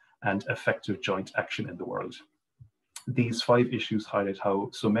freedoms, and effective joint action in the world. These 5 issues highlight how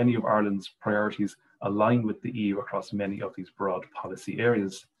so many of Ireland's priorities align with the EU across many of these broad policy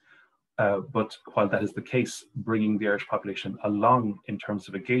areas. But while that is the case, bringing the Irish population along in terms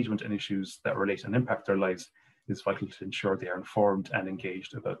of engagement in issues that relate and impact their lives is vital to ensure they are informed and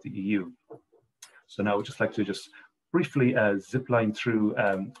engaged about the EU. So now I'd just like to just briefly zipline through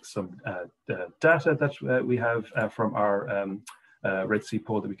some data that we have from our Red Sea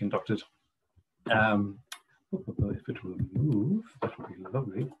poll that we conducted. If it will move, that would be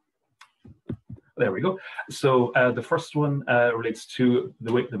lovely. There we go. So the first one relates to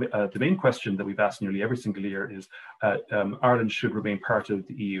the main question that we've asked nearly every single year is Ireland should remain part of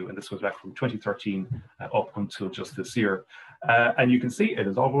the EU, and this goes back from 2013 up until just this year. And you can see it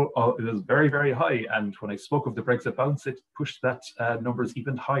is very, very high. And when I spoke of the Brexit bounce, it pushed that numbers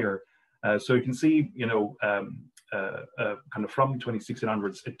even higher. So you can see, you know, kind of from 2016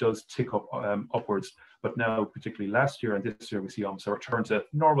 onwards, it does tick up upwards. But now, particularly last year and this year, we see almost a return to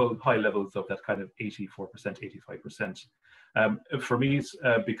normal high levels of that kind of 84%, 85%. For me, it's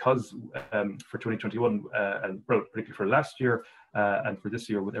because for 2021 and particularly for last year and for this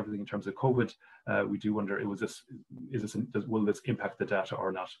year, with everything in terms of COVID, we do wonder, will this impact the data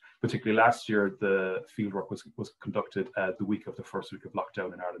or not? Particularly last year, the fieldwork was conducted the week of the first week of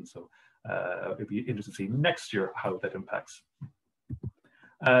lockdown in Ireland. So it'd be interesting to see next year how that impacts.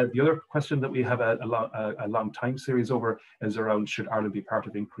 The other question that we have a long time series over is around, should Ireland be part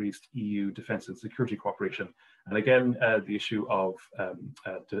of increased EU defence and security cooperation? And again, the issue of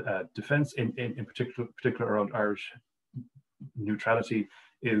defence in particular around Irish neutrality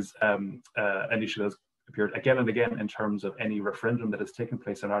is an issue that's appeared again and again in terms of any referendum that has taken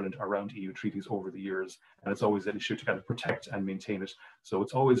place in Ireland around EU treaties over the years. And it's always an issue to kind of protect and maintain it. So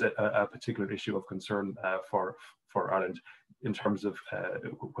it's always a particular issue of concern for Ireland in terms of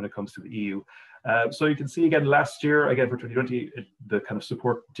when it comes to the EU. So you can see again last year, again for 2020, the kind of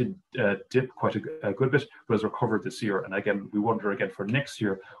support did dip quite a good bit, but has recovered this year. And again, we wonder again for next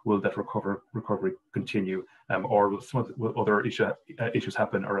year, will that recovery continue, or will some other issues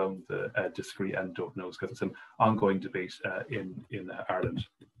happen around the disagree and don't know, because it's an ongoing debate in Ireland.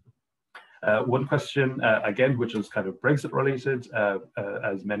 One question, again, which is kind of Brexit related,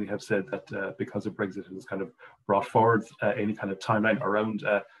 as many have said that because of Brexit, it has kind of brought forward any kind of timeline around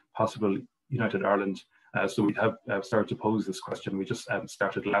possible United Ireland. So we have started to pose this question. We just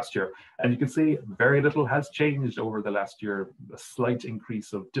started last year, and you can see very little has changed over the last year. A slight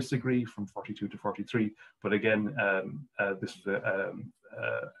increase of disagree from 42 to 43, but again, this is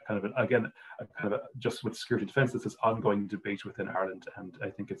just with security defence, this is ongoing debate within Ireland, and I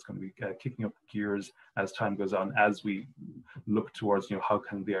think it's going to be kicking up gears as time goes on, as we look towards, you know, how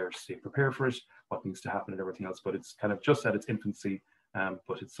can the Irish state prepare for it, what needs to happen, and everything else. But it's kind of just at its infancy.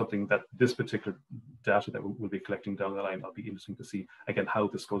 But it's something that this particular data that we'll be collecting down the line, I'll be interesting to see again how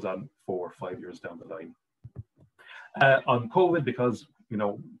this goes on 4 or 5 years down the line. On COVID, because, you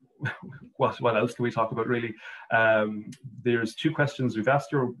know, what else can we talk about really? There's 2 questions we've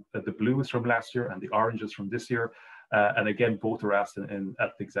asked here. The blue is from last year and the orange is from this year. And again, both are asked at the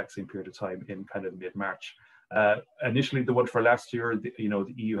exact same period of time in kind of mid-March. Initially, the one for last year, the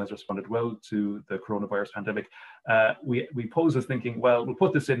EU has responded well to the coronavirus pandemic. We posed as thinking, well, we'll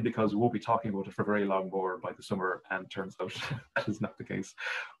put this in because we won't be talking about it for very long more by the summer, and turns out that is not the case.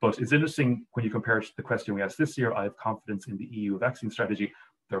 But it's interesting when you compare it to the question we asked this year, I have confidence in the EU vaccine strategy.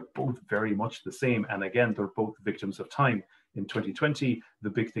 They're both very much the same. And again, they're both victims of time. In 2020, the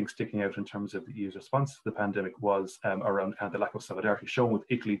big thing sticking out in terms of the EU's response to the pandemic was around kind of the lack of solidarity shown with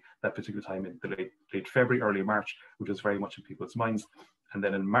Italy that particular time in the late February, early March, which was very much in people's minds. And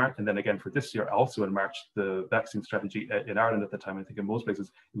then in March, and then again for this year, also in March, the vaccine strategy in Ireland at the time, I think in most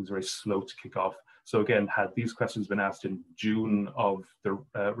places, it was very slow to kick off. So again, had these questions been asked in June of the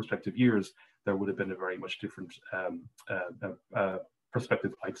respective years, there would have been a very much different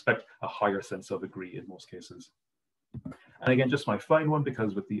perspective. I expect a higher sense of agree in most cases. And again, just my final one,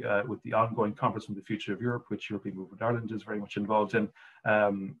 because with the ongoing conference on the future of Europe, which European Movement Ireland is very much involved in,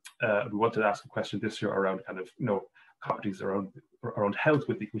 we wanted to ask a question this year around kind of, you know, properties around health,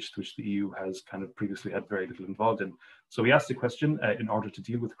 which the EU has kind of previously had very little involved in. So we asked the question, in order to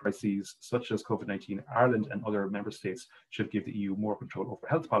deal with crises such as COVID-19, Ireland and other member states should give the EU more control over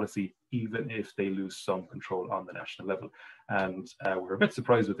health policy, even if they lose some control on the national level. And we're a bit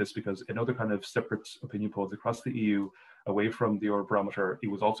surprised with this, because in other kind of separate opinion polls across the EU, away from the Eurobarometer, it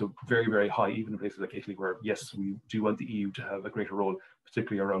was also very, very high, even in places like Italy, where yes, we do want the EU to have a greater role,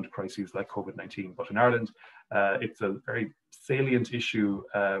 particularly around crises like COVID-19. But in Ireland, it's a very salient issue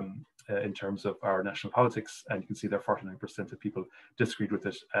in terms of our national politics, and you can see there 49% of people disagreed with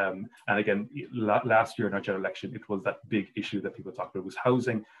it. And again, last year in our general election, it was that big issue that people talked about. It was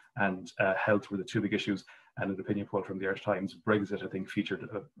housing and health were the 2 big issues. And an opinion poll from the Irish Times, Brexit, I think, featured,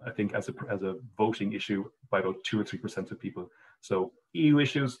 I think, as a voting issue by about 2 or 3% of people. So EU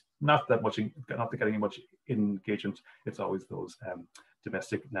issues, not getting much engagement. It's always those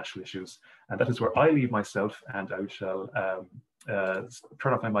domestic national issues. And that is where I leave myself, and I shall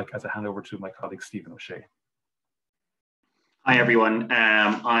turn off my mic as I hand over to my colleague, Stephen O'Shea. Hi, everyone.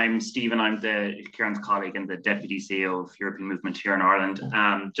 I'm Stephen. I'm Kieran's colleague and the Deputy CEO of European Movement here in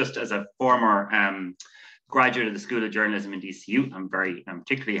Ireland. Just as a former graduate of the School of Journalism in DCU, I'm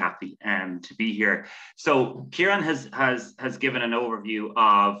particularly happy to be here. So Kieran has given an overview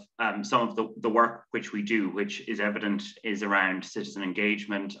of some of the work which we do, which is evident is around citizen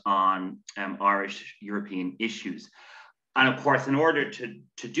engagement on Irish European issues. And of course, in order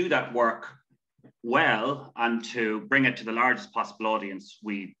to do that work well and to bring it to the largest possible audience,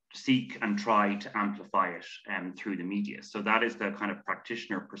 we seek and try to amplify it through the media. So that is the kind of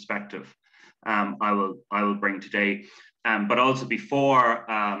practitioner perspective I will bring today. But also before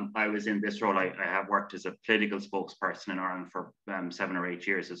I was in this role, I have worked as a political spokesperson in Ireland for 7 or 8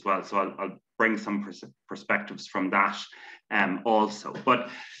 years as well. So I'll bring some perspectives from that also. But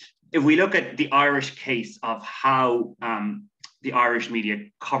if we look at the Irish case of how the Irish media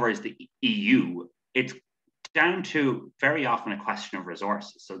covers the EU, it's down to very often a question of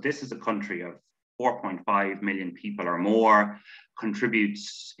resources. So this is a country of 4.5 million people or more, contributed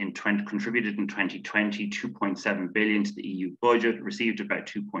in 2020 2.7 billion to the EU budget, received about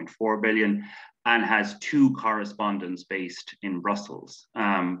 2.4 billion, and has 2 correspondents based in Brussels,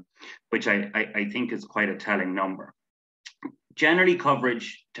 which I think is quite a telling number. Generally,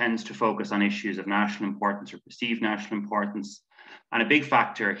 coverage tends to focus on issues of national importance or perceived national importance. And a big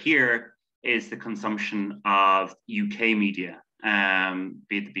factor here is the consumption of UK media,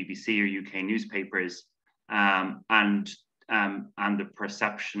 be it the BBC or UK newspapers, and the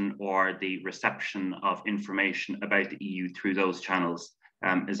perception or the reception of information about the EU through those channels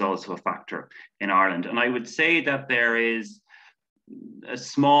is also a factor in Ireland. And I would say that there is a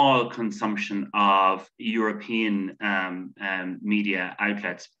small consumption of European media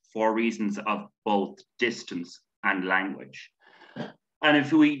outlets for reasons of both distance and language. And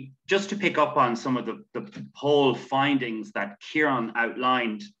if we, just to pick up on some of the poll findings that Kieran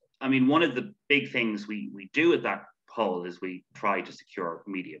outlined, I mean, one of the big things we do at that poll is we try to secure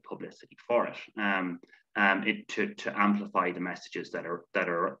media publicity for it, to amplify the messages that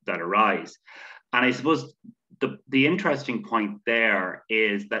arise. And I suppose the interesting point there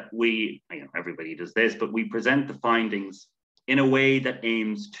is that we, everybody does this, but we present the findings in a way that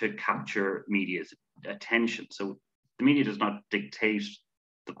aims to capture media's attention. So the media does not dictate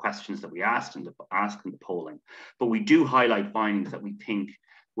the questions that we ask in the polling, but we do highlight findings that we think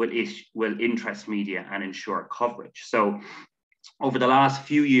will interest media and ensure coverage. So over the last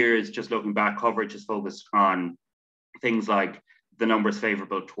few years, just looking back, coverage is focused on things like the numbers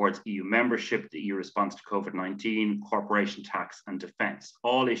favorable towards EU membership, the EU response to COVID-19, corporation tax and defence,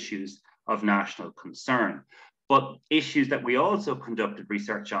 all issues of national concern. But issues that we also conducted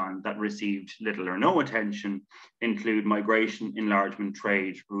research on that received little or no attention include migration, enlargement,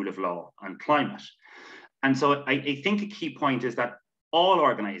 trade, rule of law, and climate. And so I think a key point is that all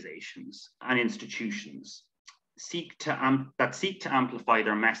organisations and institutions seek to amplify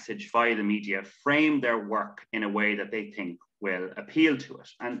their message via the media, frame their work in a way that they think will appeal to it.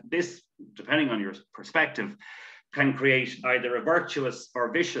 And this, depending on your perspective, can create either a virtuous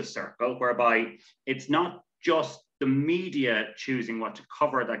or vicious circle, whereby it's not just the media choosing what to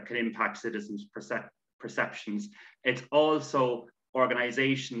cover that can impact citizens' perceptions. It's also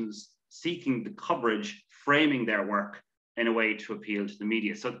organizations seeking the coverage, framing their work in a way to appeal to the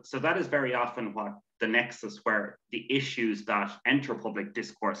media. So that is very often what the nexus where the issues that enter public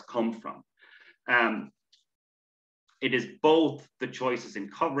discourse come from. It is both the choices in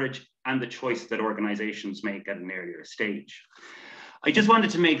coverage and the choices that organizations make at an earlier stage. I just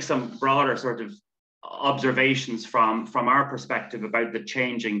wanted to make some broader sort of observations from our perspective about the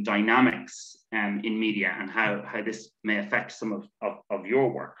changing dynamics in media and how this may affect some of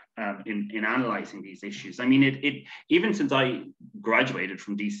your work in analysing these issues. I mean, it even since I graduated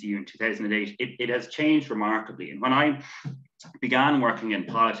from DCU in 2008, it has changed remarkably. And when I began working in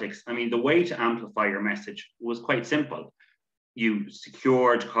politics, I mean, the way to amplify your message was quite simple. You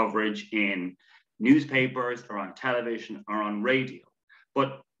secured coverage in newspapers or on television or on radio.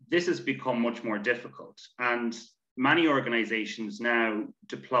 But this has become much more difficult, and many organizations now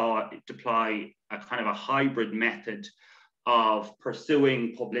deploy a kind of a hybrid method of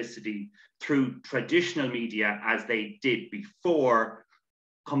pursuing publicity through traditional media as they did before,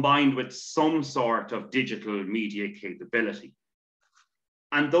 combined with some sort of digital media capability.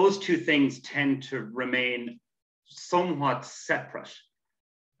 And those two things tend to remain somewhat separate.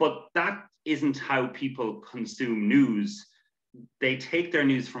 But that isn't how people consume news. They take their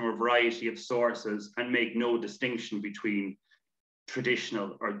news from a variety of sources and make no distinction between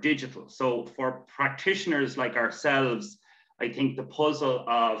traditional or digital. So for practitioners like ourselves, I think the puzzle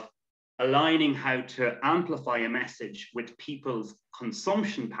of aligning how to amplify a message with people's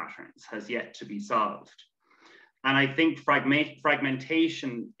consumption patterns has yet to be solved. And I think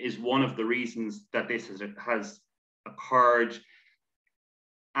fragmentation is one of the reasons that this has occurred,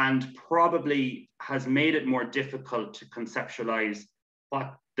 and probably has made it more difficult to conceptualize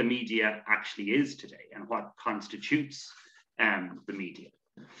what the media actually is today and what constitutes the media.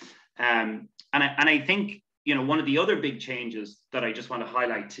 And I think, you know, one of the other big changes that I just want to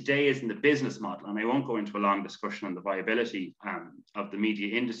highlight today is in the business model, and I won't go into a long discussion on the viability of the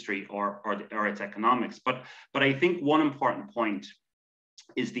media industry or its economics, but I think one important point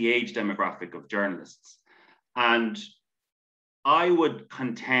is the age demographic of journalists. And I would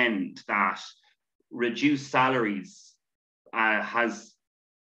contend that reduced salaries has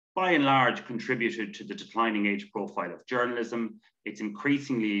by and large contributed to the declining age profile of journalism. It's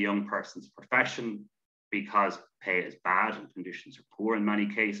increasingly a young person's profession because pay is bad and conditions are poor in many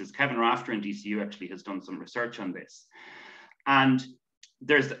cases. Kevin Rafter in DCU actually has done some research on this. And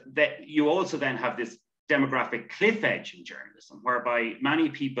you also then have this demographic cliff edge in journalism, whereby many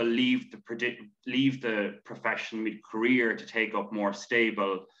people leave the profession mid-career to take up more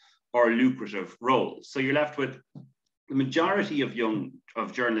stable or lucrative roles. So you're left with the majority of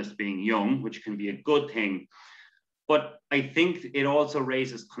journalists being young, which can be a good thing. But I think it also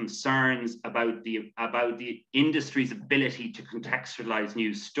raises concerns about the industry's ability to contextualize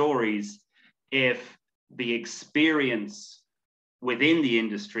news stories if the experience within the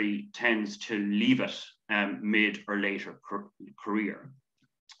industry tends to leave it mid or later career.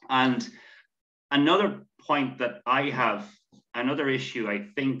 And another point that another issue I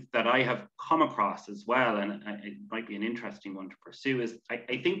think that I have come across as well, and it might be an interesting one to pursue, is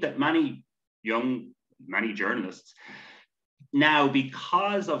I think that many journalists now,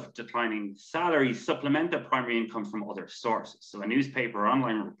 because of declining salaries, supplement their primary income from other sources. So a newspaper or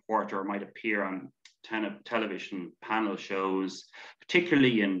online reporter might appear on television panel shows,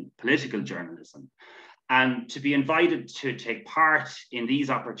 particularly in political journalism. And to be invited to take part in these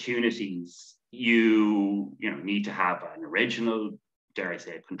opportunities, you need to have an original, dare I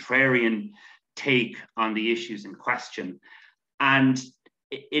say, a contrarian take on the issues in question. And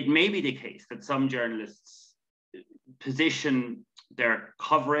it may be the case that some journalists position their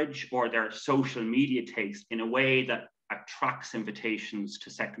coverage or their social media takes in a way that attracts invitations to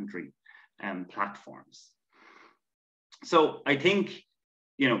secondary platforms. So I think,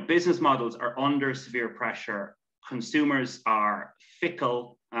 business models are under severe pressure. Consumers are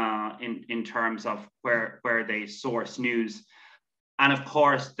fickle in terms of where they source news. And of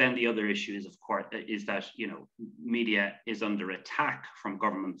course, then the other issue is that media is under attack from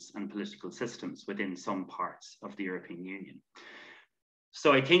governments and political systems within some parts of the European Union.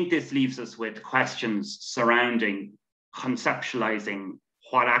 So I think this leaves us with questions surrounding conceptualizing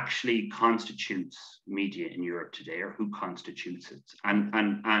what actually constitutes media in Europe today, or who constitutes it, and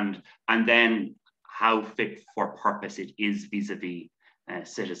then how fit for purpose it is vis-a-vis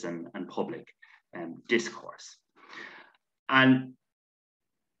citizen and public discourse. And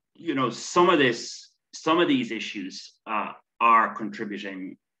some of these issues are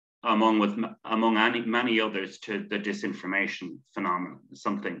contributing, among many others, to the disinformation phenomenon. It's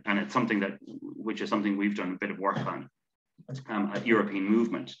something we've done a bit of work on at European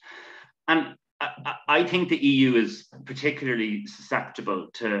Movement. And I think the EU is particularly susceptible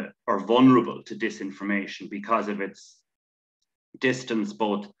to, or vulnerable to, disinformation because of its distance,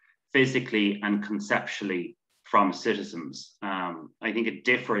 both physically and conceptually, from citizens. I think it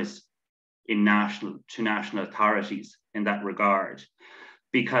differs to national authorities in that regard,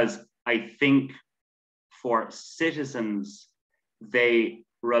 because I think for citizens, they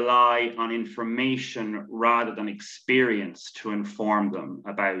rely on information rather than experience to inform them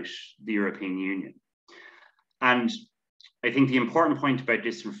about the European Union. And I think the important point about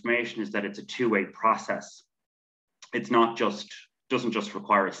disinformation is that it's a two-way process. It's doesn't just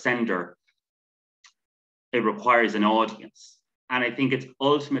require a sender, it requires an audience. And I think it's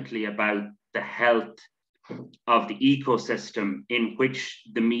ultimately about the health of the ecosystem in which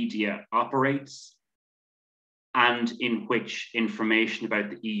the media operates and in which information about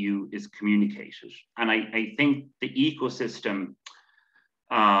the EU is communicated. And I think the ecosystem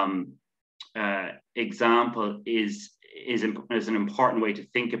example is is an important way to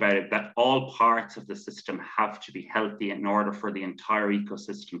think about it, that all parts of the system have to be healthy in order for the entire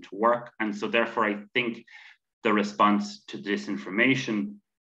ecosystem to work. And so therefore, I think the response to disinformation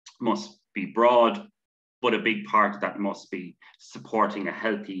must be broad, but a big part of that must be supporting a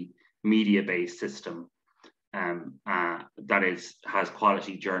healthy media-based system that has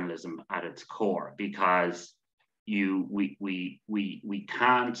quality journalism at its core, because we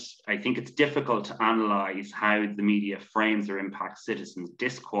can't, I think it's difficult to analyze how the media frames or impacts citizens'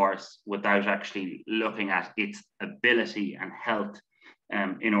 discourse without actually looking at its ability and health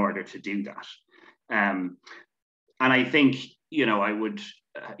in order to do that. And I think, I would,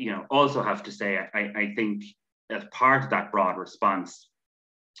 also have to say, I think as part of that broad response,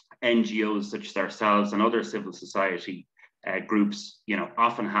 NGOs such as ourselves and other civil society groups,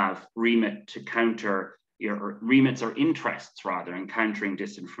 often have remits or interests rather in countering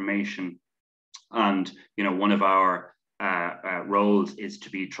disinformation. And, one of our roles is to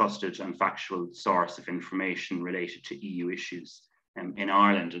be a trusted and factual source of information related to EU issues in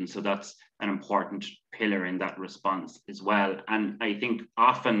Ireland. And so that's an important pillar in that response as well. And I think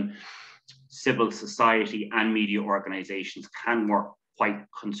often civil society and media organizations can work quite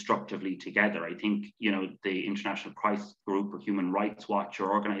constructively together. I think, the International Crisis Group or Human Rights Watch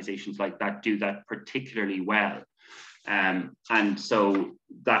or organizations like that do that particularly well. And so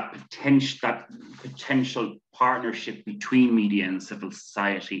that potential partnership between media and civil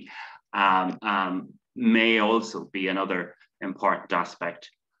society may also be another important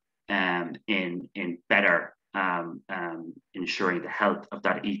aspect in better ensuring the health of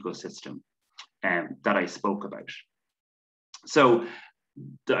that ecosystem that I spoke about. So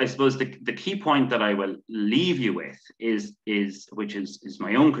I suppose the key point that I will leave you with is which is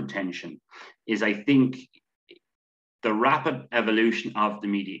my own contention, is I think the rapid evolution of the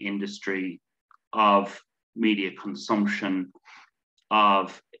media industry, of media consumption, and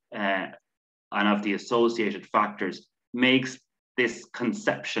of the associated factors makes this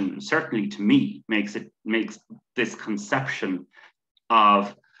conception, certainly to me, makes this conception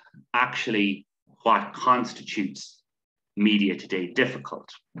of actually what constitutes media today difficult,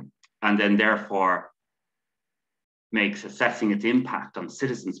 and then therefore makes assessing its impact on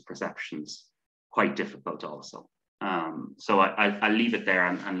citizens' perceptions quite difficult also. So I'll leave it there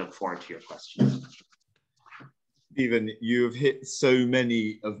and look forward to your questions. Stephen, you have hit so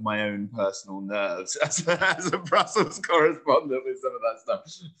many of my own personal nerves as a Brussels correspondent with some of that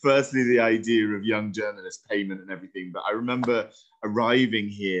stuff. Firstly, the idea of young journalist payment and everything. But I remember arriving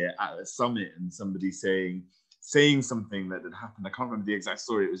here at a summit and somebody saying something that had happened. I can't remember the exact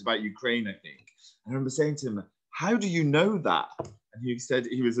story. It was about Ukraine, I think. I remember saying to him, "How do you know that?" And he said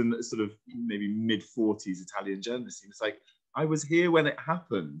he was a sort of maybe mid-40s Italian journalist. He was like, "I was here when it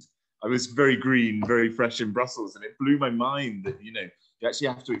happened. I was very green, very fresh in Brussels." And it blew my mind that, you actually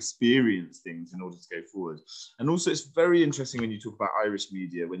have to experience things in order to go forward. And also it's very interesting when you talk about Irish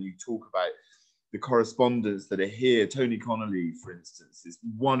media, when you talk about the correspondents that are here. Tony Connolly, for instance, is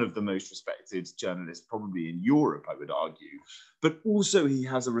one of the most respected journalists probably in Europe, I would argue. But also he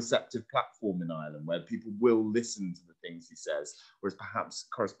has a receptive platform in Ireland where people will listen to the things he says, whereas perhaps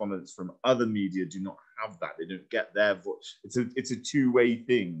correspondents from other media do not have that. They don't get their voice. It's a two-way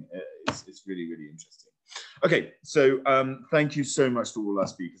thing. It's really, really interesting. Okay, so thank you so much to all our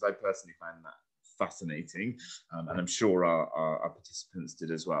speakers. I personally find that fascinating, and I'm sure our participants did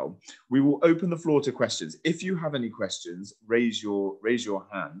as well. We will open the floor to questions. If you have any questions, raise your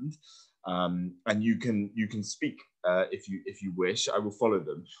hand, and you can speak if you wish. I will follow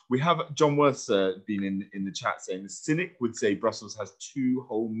them. We have John Worth been in the chat saying the cynic would say Brussels has two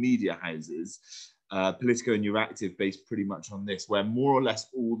whole media houses, Politico and Euractiv, based pretty much on this, where more or less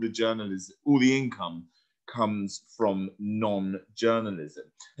all the income comes from non-journalism.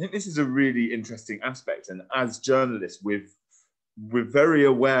 I think this is a really interesting aspect, and as journalists, we're very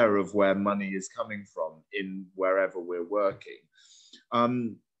aware of where money is coming from in wherever we're working.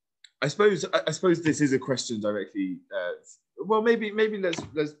 I suppose this is a question directly. Well, maybe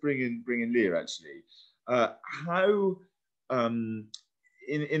let's bring in Leah actually. How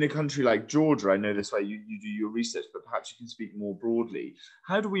in a country like Georgia, I know this way you do your research, but perhaps you can speak more broadly.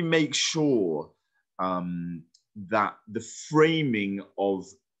 How do we make sure that the framing of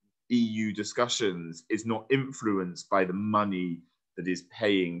EU discussions is not influenced by the money that is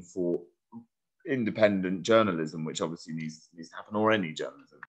paying for independent journalism, which obviously needs to happen, or any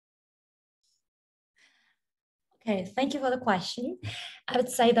journalism? Okay, thank you for the question. I would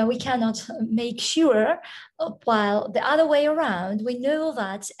say that we cannot make sure, while the other way around, we know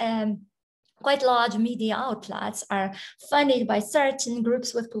that quite large media outlets are funded by certain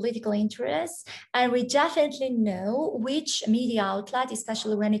groups with political interests. And we definitely know which media outlet,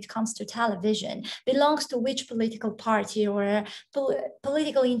 especially when it comes to television, belongs to which political party or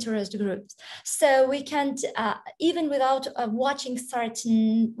political interest groups. So we can't, even without watching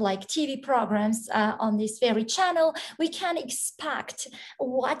certain like TV programs on this very channel, we can expect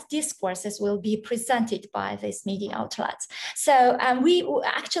what discourses will be presented by these media outlets. So we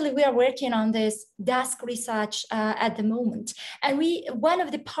are working on this desk research at the moment. And one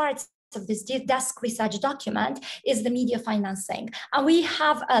of the parts of this desk research document is the media financing. And we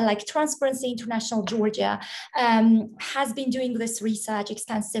have like Transparency International Georgia has been doing this research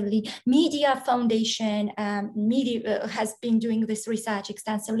extensively. Media Foundation has been doing this research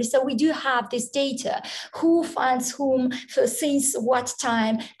extensively. So we do have this data, who funds whom, since what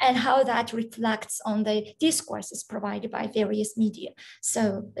time, and how that reflects on the discourses provided by various media.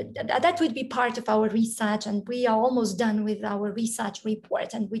 So that would be part of our research, and we are almost done with our research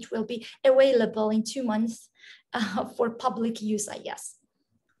report, and which will be available in 2 months for public use, I guess.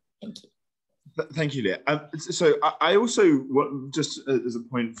 Thank you. Thank you, Leah. So I also, just as a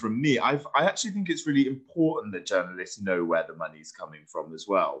point from me, I actually think it's really important that journalists know where the money's coming from as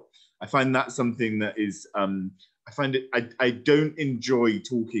well. I find that something that is, I don't enjoy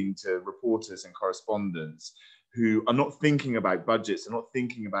talking to reporters and correspondents who are not thinking about budgets, are not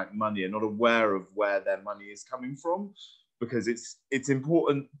thinking about money, are not aware of where their money is coming from. Because it's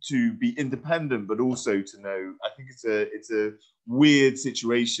important to be independent, but also to know. I think it's a weird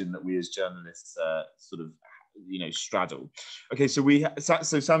situation that we as journalists sort of straddle. Okay,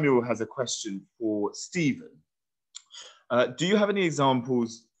 so Samuel has a question for Stephen. Do you have any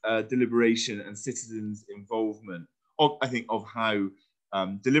examples, deliberation and citizens' involvement? Of how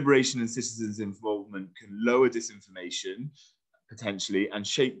deliberation and citizens' involvement can lower disinformation potentially and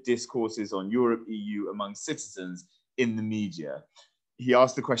shape discourses on Europe, EU among citizens in the media. He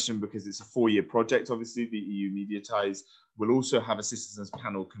asked the question because it's a 4-year project. Obviously, the EU Media Ties will also have a citizens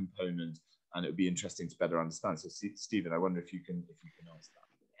panel component, and it would be interesting to better understand. So, Stephen, I wonder if you can answer that.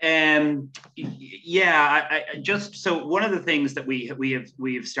 Yeah, so one of the things that we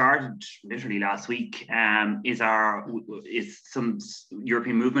have started literally last week is some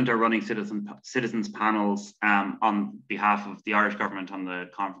European movement are running citizens panels on behalf of the Irish government on the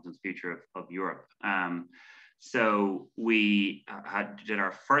Conference on the Future of Europe. So we did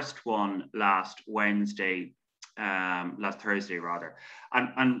our first one last Thursday rather,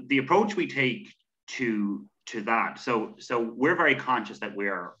 and the approach we take to that. So we're very conscious that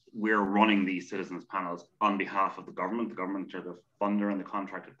we're running these citizens panels on behalf of the government. The government are the funder and the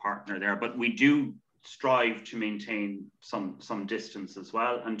contracted partner there, but we do strive to maintain some distance as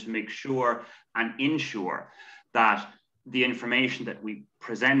well, and to make sure and ensure that the information that we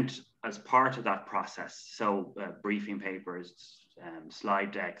present as part of that process, so briefing papers,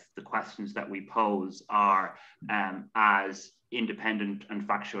 slide decks, the questions that we pose are as independent and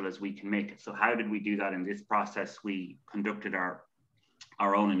factual as we can make it. So how did we do that in this process? We conducted our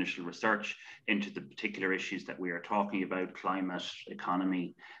own initial research into the particular issues that we are talking about: climate,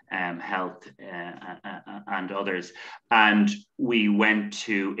 economy, health, and others. And we went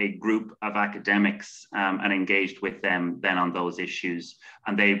to a group of academics and engaged with them then on those issues.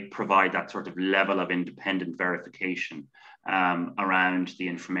 And they provide that sort of level of independent verification around the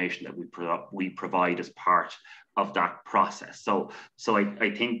information that we provide as part of that process. So I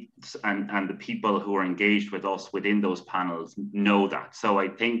think, and the people who are engaged with us within those panels know that. So I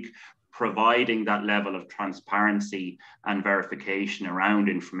think providing that level of transparency and verification around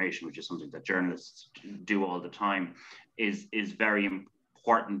information, which is something that journalists do all the time, is very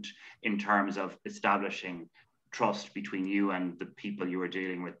important in terms of establishing trust between you and the people you are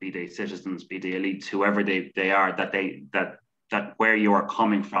dealing with, be they citizens, be they elites, whoever they are, that where you are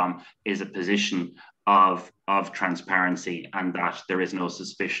coming from is a position of transparency, and that there is no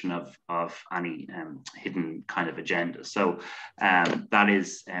suspicion of any hidden kind of agenda. So that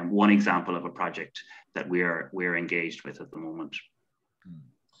is one example of a project that we're engaged with at the moment.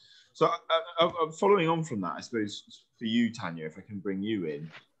 So following on from that, I suppose for you, Tanya, if I can bring you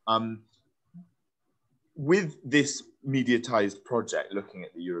in, with this mediatized project looking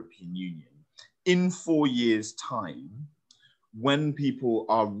at the European Union, in 4 years' time, when people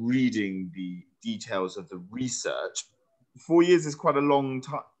are reading the details of the research, 4 years is quite a long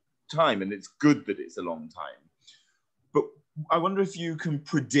time, and it's good that it's a long time. But I wonder if you can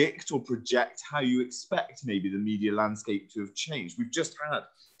predict or project how you expect maybe the media landscape to have changed. We've just had,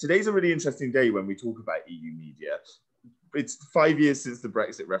 today's a really interesting day when we talk about EU media. It's 5 years since the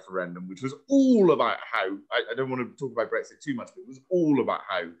Brexit referendum, which was all about how, I don't want to talk about Brexit too much, but it was all about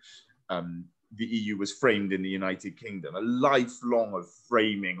how the EU was framed in the United Kingdom, a lifelong of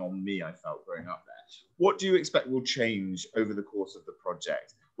framing on me, I felt, growing up there. What do you expect will change over the course of the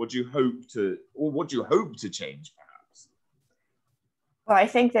project? What do you hope to change, perhaps? Well, I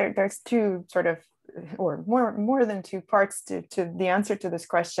think there's two sort of, or more than two parts to the answer to this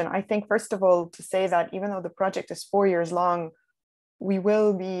question. I think, first of all, to say that even though the project is 4 years long, we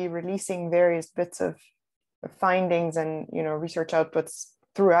will be releasing various bits of findings and research outputs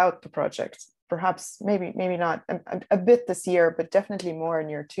throughout the project. Perhaps maybe not a bit this year, but definitely more in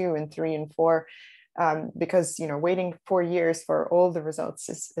year 2 and 3 and 4, because waiting 4 years for all the results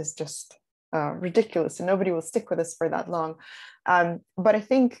is just ridiculous, and nobody will stick with us for that long. But I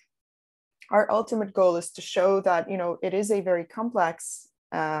think our ultimate goal is to show that it is a very complex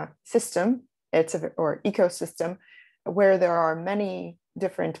system, or ecosystem, where there are many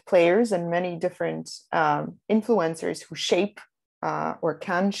different players and many different influencers who shape or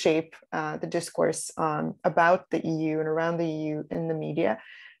can shape the discourse about the EU and around the EU in the media.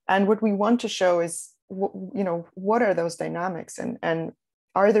 And what we want to show is, what are those dynamics, and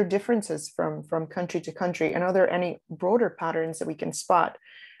are there differences from country to country, and are there any broader patterns that we can spot?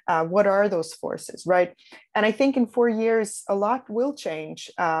 What are those forces, right? And I think in 4 years, a lot will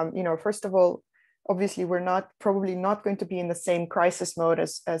change. First of all, obviously, we're probably not going to be in the same crisis mode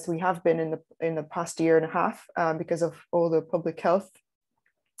as we have been in the past year and a half because of all the public health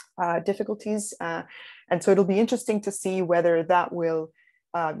difficulties. And so it'll be interesting to see whether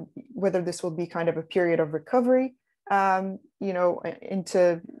this will be kind of a period of recovery, and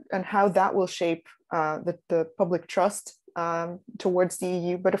how that will shape the public trust towards the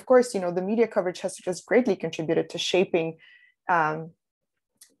EU. But of course, the media coverage has just greatly contributed to shaping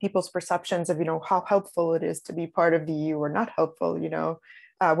people's perceptions of, how helpful it is to be part of the EU or not helpful,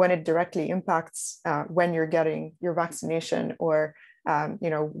 when it directly impacts when you're getting your vaccination, or,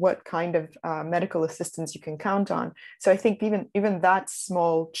 what kind of medical assistance you can count on. So I think even that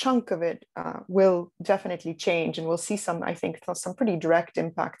small chunk of it will definitely change, and we'll see some pretty direct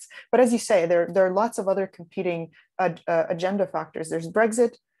impacts. But as you say, there are lots of other competing agenda factors. There's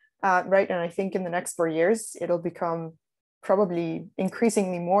Brexit, right? And I think in the next 4 years, it'll become probably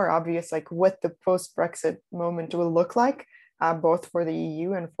increasingly more obvious, like what the post-Brexit moment will look like, both for the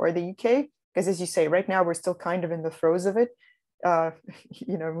EU and for the UK. Because as you say, right now we're still kind of in the throes of it.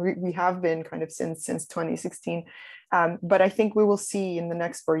 We have been kind of since 2016, but I think we will see in the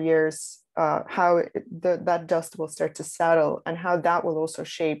next 4 years how that dust will start to settle, and how that will also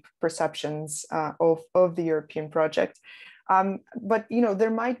shape perceptions of the European project. But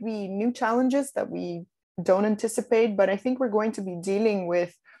there might be new challenges that we don't anticipate, but I think we're going to be dealing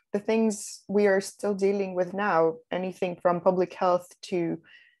with the things we are still dealing with now, anything from public health to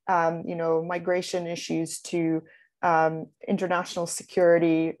migration issues to international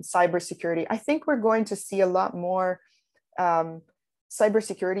security, cybersecurity. I think we're going to see a lot more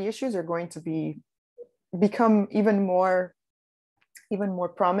cybersecurity issues are going to become even more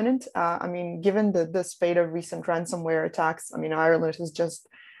prominent. Given the spate of recent ransomware attacks, Ireland has just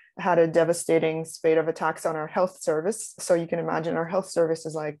had a devastating spate of attacks on our health service. So you can imagine our health service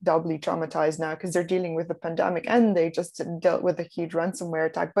is like doubly traumatized now because they're dealing with the pandemic and they just dealt with a huge ransomware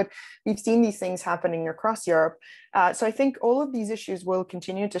attack. But we've seen these things happening across Europe. So I think all of these issues will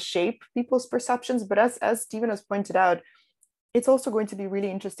continue to shape people's perceptions. But as Stephen has pointed out, it's also going to be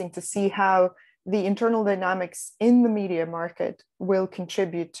really interesting to see how the internal dynamics in the media market will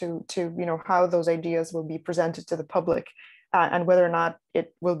contribute to how those ideas will be presented to the public. And whether or not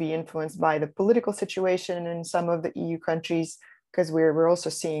it will be influenced by the political situation in some of the EU countries, because we're also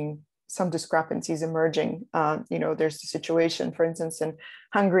seeing some discrepancies emerging. There's the situation, for instance, in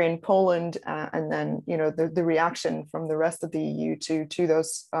Hungary and Poland, and then the reaction from the rest of the EU to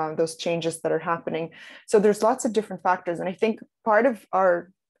those changes that are happening. So there's lots of different factors, and I think part of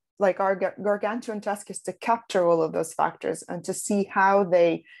our gargantuan task is to capture all of those factors and to see how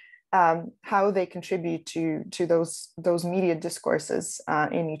they contribute to those media discourses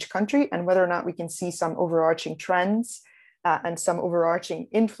in each country, and whether or not we can see some overarching trends and some overarching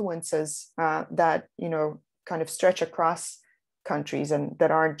influences that kind of stretch across countries, and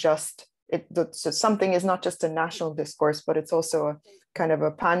that aren't just so something is not just a national discourse, but it's also a kind of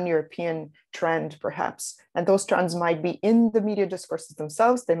a pan-European trend, perhaps. And those trends might be in the media discourses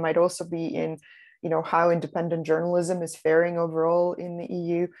themselves. They might also be in how independent journalism is faring overall in the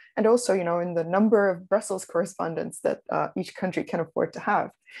EU, and also, in the number of Brussels correspondents that each country can afford to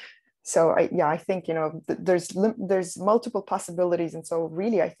have. So I think, there's multiple possibilities. And so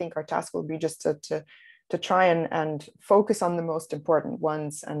really, I think our task will be just to try and focus on the most important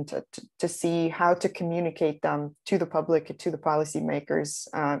ones, and to see how to communicate them to the public, to the policymakers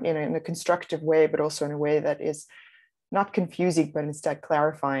in a constructive way, but also in a way that is not confusing, but instead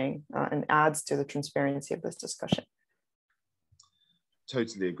clarifying and adds to the transparency of this discussion.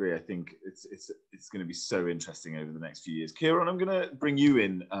 Totally agree. I think it's going to be so interesting over the next few years. Kieran, I'm going to bring you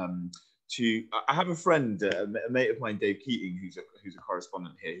in. I have a friend, a mate of mine, Dave Keating, who's a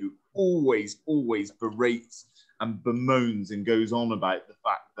correspondent here, who always berates and bemoans and goes on about the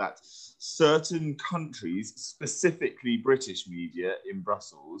fact that certain countries, specifically British media in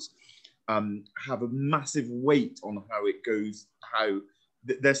Brussels, have a massive weight on how it goes, how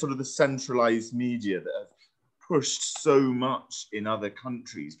they're sort of the centralized media that have pushed so much in other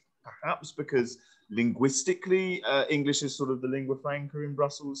countries, perhaps because linguistically, English is sort of the lingua franca in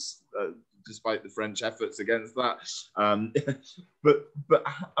Brussels, despite the French efforts against that. But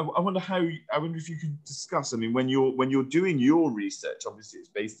I wonder if you could discuss. I mean, when you're doing your research, obviously it's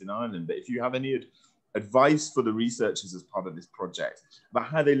based in Ireland, but if you have any advice for the researchers as part of this project about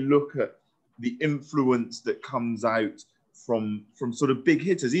how they look at the influence that comes out from sort of big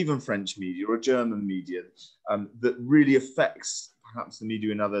hitters, even French media or German media, that really affects perhaps the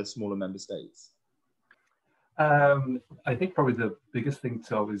media in other smaller member states. I think probably the biggest thing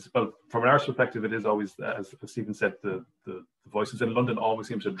to always, well, from an Irish perspective, it is always, as Stephen said, the voices in London always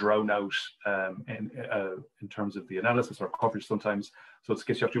seem to drown out in terms of the analysis or coverage sometimes. So it's a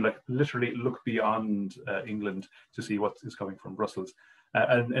case you have to literally look beyond England to see what is coming from Brussels.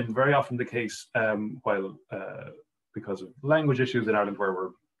 And very often the case, while because of language issues in Ireland, where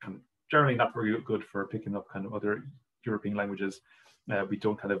we're kind of generally not very good for picking up kind of other European languages, we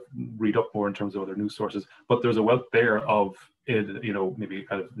don't kind of read up more in terms of other news sources, but there's a wealth there of, maybe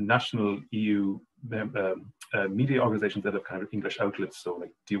kind of national EU media organizations that have kind of English outlets, so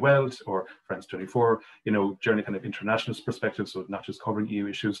like Die Welt or France 24, generally kind of international perspectives, so not just covering EU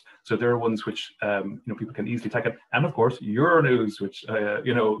issues. So there are ones which people can easily take it, and of course Euronews, which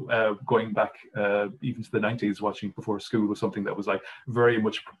going back even to the 90s, watching before school was something that was like very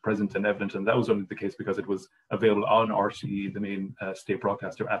much present and evident, and that was only the case because it was available on RTE, the main state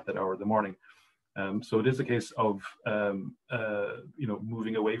broadcaster, at that hour of the morning. So it is a case of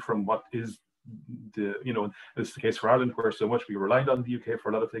moving away from what is it's the case for Ireland, where so much we relied on the UK for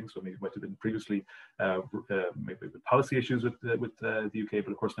a lot of things. So maybe it might have been previously maybe with policy issues with the UK,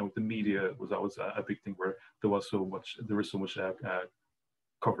 but of course now with the media was always a big thing where there is so much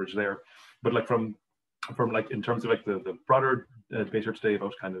coverage there. But like from like in terms of like the broader debate here today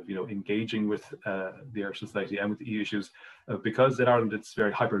about kind of engaging with the Irish society and with the EU issues, because in Ireland it's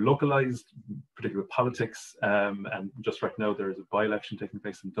very hyper localized, particularly with politics, and just right now there is a by-election taking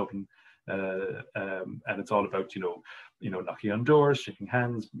place in Dublin, and it's all about knocking on doors, shaking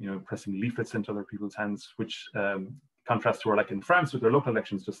hands, pressing leaflets into other people's hands, which contrasts to where, like in France with their local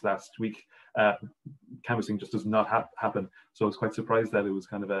elections just last week, canvassing just does not happen. So I was quite surprised that it was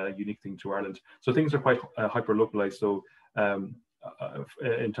kind of a unique thing to Ireland. So things are quite hyper localized. So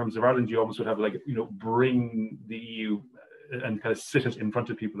in terms of Ireland, you almost would have bring the EU and kind of sit it in front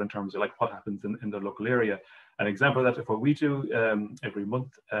of people in terms of like what happens in the local area. An example of that is what we do every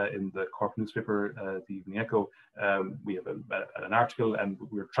month in the Cork newspaper, the Evening Echo. We have an article, and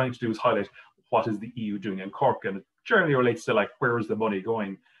what we're trying to do is highlight what is the EU doing in Cork, and it generally relates to like where is the money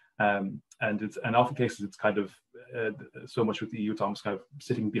going. And often cases it's kind of so much with the EU, it's almost kind of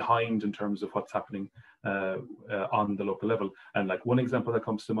sitting behind in terms of what's happening on the local level. And like one example that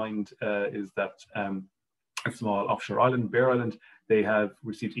comes to mind is that a small offshore island, Bear Island, they have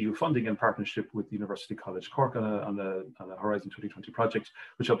received EU funding in partnership with the University College Cork on the Horizon 2020 project,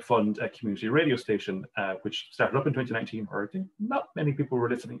 which helped fund a community radio station, which started up in 2019, where I think not many people were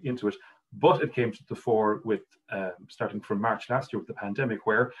listening into it, but it came to the fore with starting from March last year with the pandemic,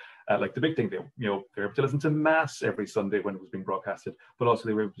 where like the big thing, they were able to listen to Mass every Sunday when it was being broadcasted, but also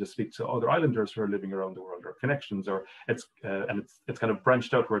they were able to speak to other islanders who are living around the world, or connections, or it's kind of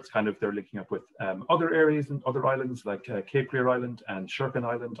branched out where it's kind of they're linking up with other areas and other islands like Cape Clear Island and Sherkin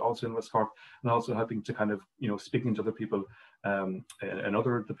Island, also in West Cork, and also helping to kind of speaking to other people and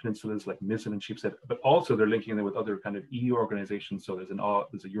other the peninsulas like Mizen and Sheepshead, but also they're linking in with other kind of EU organizations. So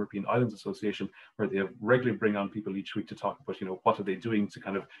there's a European Islands Association where they have regularly bring on people each week to talk about what are they doing to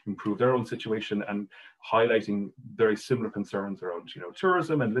kind of improve their own situation, and highlighting very similar concerns around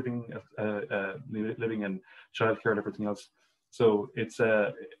tourism and living and childcare and everything else. So it's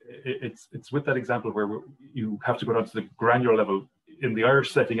with that example where you have to go down to the granular level in the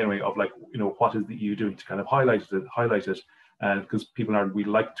Irish setting anyway of like what is the EU doing to kind of highlight it And because we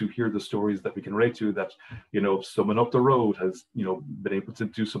like to hear the stories that we can relate to, that, you know, someone up the road has, you know, been able to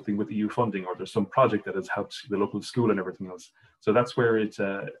do something with EU funding, or there's some project that has helped the local school and everything else. So that's where it,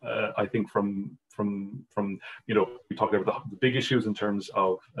 I think from, you know, we talked about the big issues in terms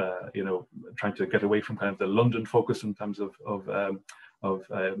of, you know, trying to get away from kind of the London focus in terms of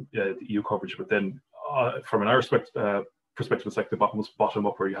the EU coverage, but then from an Irish perspective, it's like the bottom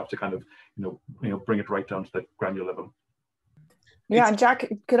up, where you have to kind of, you know, bring it right down to the granular level. Yeah, Jack,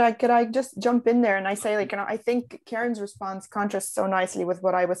 could I just jump in there and I say, like, you know, I think Kieran's response contrasts so nicely with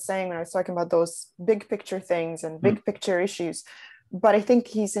what I was saying when I was talking about those big picture things and big picture issues. But I think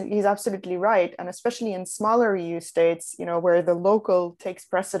he's absolutely right, and especially in smaller EU states, you know, where the local takes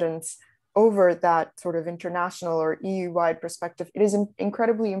precedence over that sort of international or EU-wide perspective, it is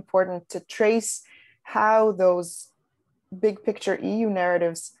incredibly important to trace how those big picture EU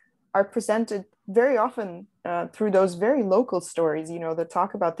narratives are presented very often through those very local stories, you know, that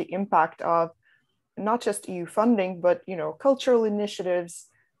talk about the impact of not just EU funding, but, you know, cultural initiatives,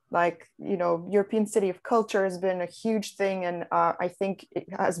 like, you know, European City of Culture has been a huge thing. And I think it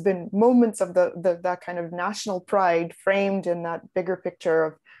has been moments of that kind of national pride framed in that bigger picture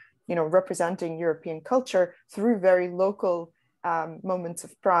of, you know, representing European culture through very local moments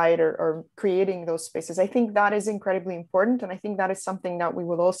of pride, or creating those spaces. I think that is incredibly important. And I think that is something that we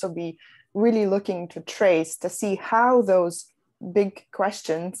will also be really looking to trace, to see how those big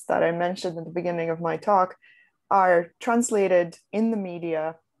questions that I mentioned at the beginning of my talk are translated in the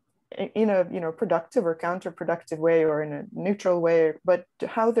media in a, you know, productive or counterproductive way, or in a neutral way, but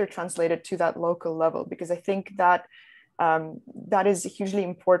how they're translated to that local level. Because I think that that is hugely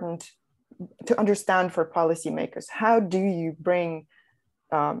important to understand for policymakers. How do you bring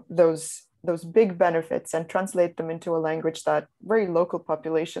those big benefits and translate them into a language that very local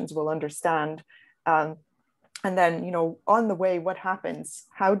populations will understand? And then, you know, on the way, what happens?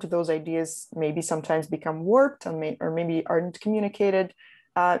 How do those ideas maybe sometimes become warped or maybe aren't communicated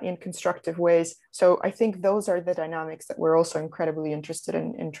in constructive ways? So I think those are the dynamics that we're also incredibly interested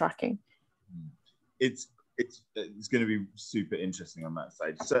in tracking. It's going to be super interesting on that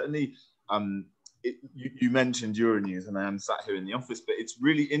side. Certainly, you mentioned Euronews, and I am sat here in the office, but it's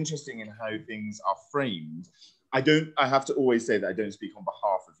really interesting in how things are framed. I have to always say that I don't speak on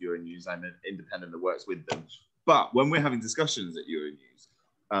behalf of Euronews. I'm an independent that works with them. But when we're having discussions at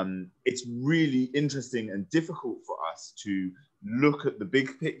Euronews, it's really interesting and difficult for us to look at the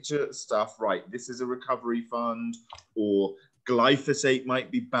big picture stuff, right? This is a recovery fund, or glyphosate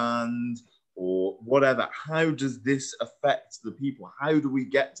might be banned, or whatever. How does this affect the people? How do we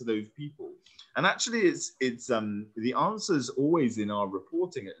get to those people? And actually, it's the answers always in our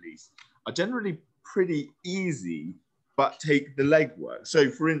reporting, at least, are generally pretty easy, but take the legwork. So,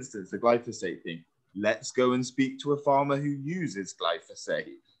 for instance, the glyphosate thing. Let's go and speak to a farmer who uses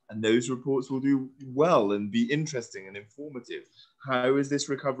glyphosate, and those reports will do well and be interesting and informative. How is this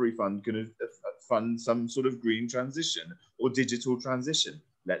recovery fund going to fund some sort of green transition or digital transition?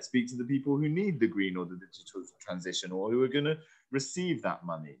 Let's speak to the people who need the green or the digital transition, or who are going to receive that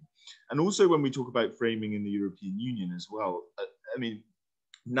money. And also, when we talk about framing in the European Union as well, I mean,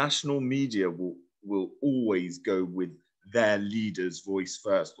 national media will always go with their leader's voice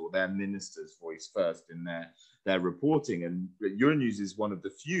first, or their minister's voice first in their reporting. And Euronews is one of the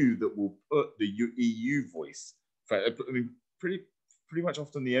few that will put the EU voice first. I mean, pretty much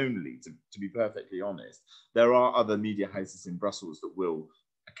often the only, to be perfectly honest. There are other media houses in Brussels that will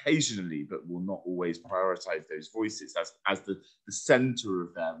occasionally, but will not always prioritize those voices as the center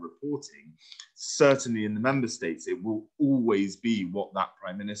of their reporting. Certainly in the member states, it will always be what that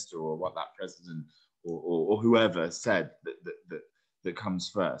prime minister or what that president or whoever said that comes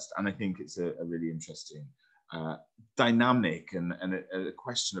first. And I think it's a really interesting dynamic and a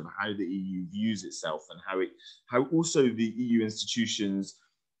question of how the EU views itself, and how also the EU institutions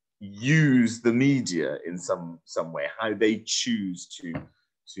use the media in some way, how they choose to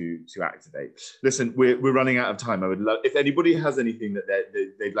activate. Listen, we're running out of time. I would love, if anybody has anything that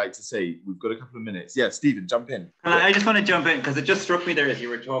they'd like to say, we've got a couple of minutes. Yeah, Stephen, jump in. I just want to jump in because it just struck me there as you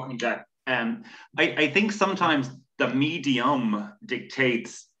were talking, Jack. I think sometimes the medium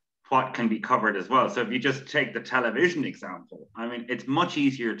dictates what can be covered as well. So if you just take the television example, I mean, it's much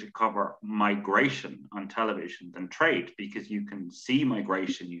easier to cover migration on television than trade, because you can see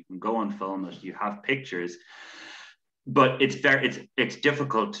migration, you can go and film it, you have pictures. But it's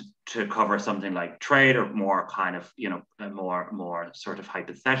difficult to cover something like trade, or more kind of, you know, more sort of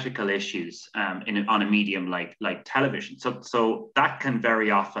hypothetical issues on a medium like television. So that can very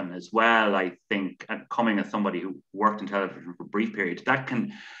often as well, I think, coming as somebody who worked in television for brief periods, that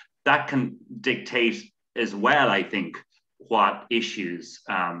can dictate as well, I think, what issues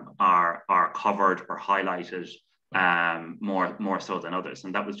are covered or highlighted more so than others.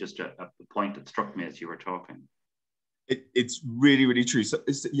 And that was just a point that struck me as you were talking. It's really, really true. So,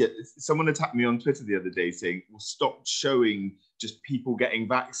 yeah, someone attacked me on Twitter the other day saying, well, stop showing just people getting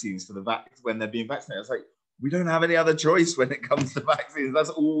vaccines for when they're being vaccinated. I was like, we don't have any other choice when it comes to vaccines. That's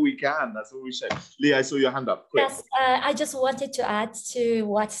all we can. That's all we show. Leah, I saw your hand up. Quick. Yes, I just wanted to add to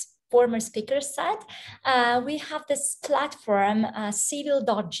what former speakers said. We have this platform,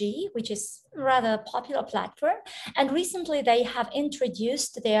 civil.g, which is rather popular platform. And recently they have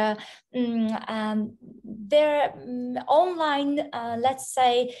introduced their online, let's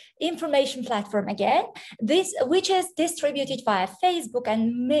say, information platform again, which is distributed via Facebook,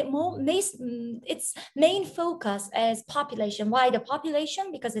 and its main focus is wider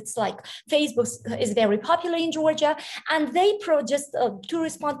population, because it's like Facebook is very popular in Georgia. And they just to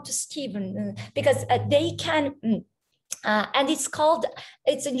respond to Stephen, because they can, and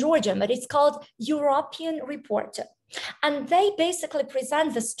it's in Georgian, but it's called European Reporter. And they basically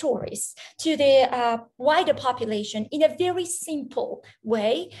present the stories to the wider population in a very simple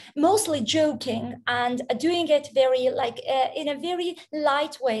way, mostly joking and doing it very in a very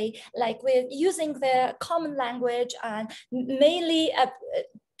light way, like with using the common language and mainly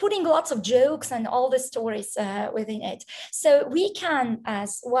putting lots of jokes and all the stories within it. So we can,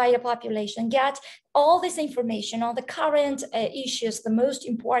 as wider population, get all this information on the current issues, the most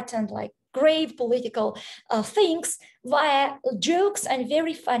important, like grave political things, via jokes and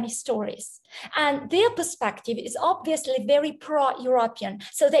very funny stories. And their perspective is obviously very pro-European.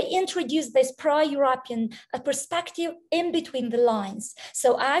 So they introduce this pro-European perspective in between the lines.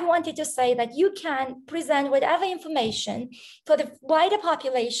 So I wanted to say that you can present whatever information for the wider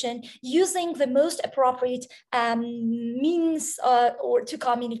population using the most appropriate means or to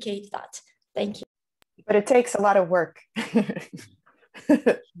communicate that. Thank you. But it takes a lot of work.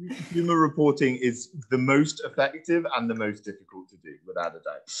 Humor reporting is the most effective and the most difficult to do, without a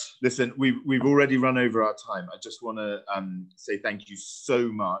doubt. Listen, we've already run over our time. I just want to say thank you so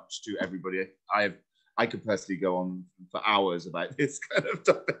much to everybody. I could personally go on for hours about this kind of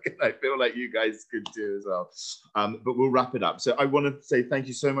topic, and I feel like you guys could too as well. But we'll wrap it up. So I want to say thank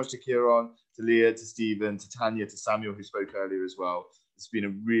you so much to Kieran, to Leah, to Stephen, to Tanya, to Samuel, who spoke earlier as well. It's been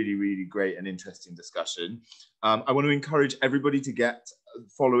a really, really great and interesting discussion. I want to encourage everybody to get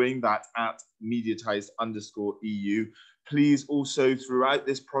following that at mediatized_EU. Please also, throughout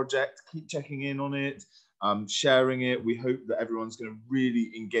this project, keep checking in on it, sharing it. We hope that everyone's going to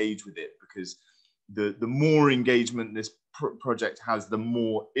really engage with it, because the more engagement this project has, the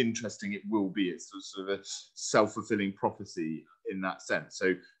more interesting it will be. It's sort of a self-fulfilling prophecy in that sense.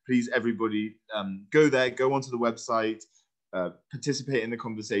 So please, everybody, go there, go onto the website, participate in the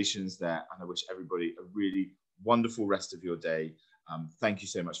conversations there, and I wish everybody a really wonderful rest of your day. Thank you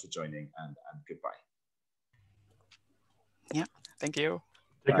so much for joining, and goodbye. Yeah, thank you.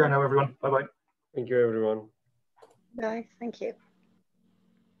 Take care now, everyone. Bye-bye. Thank you, everyone. Bye. Thank you.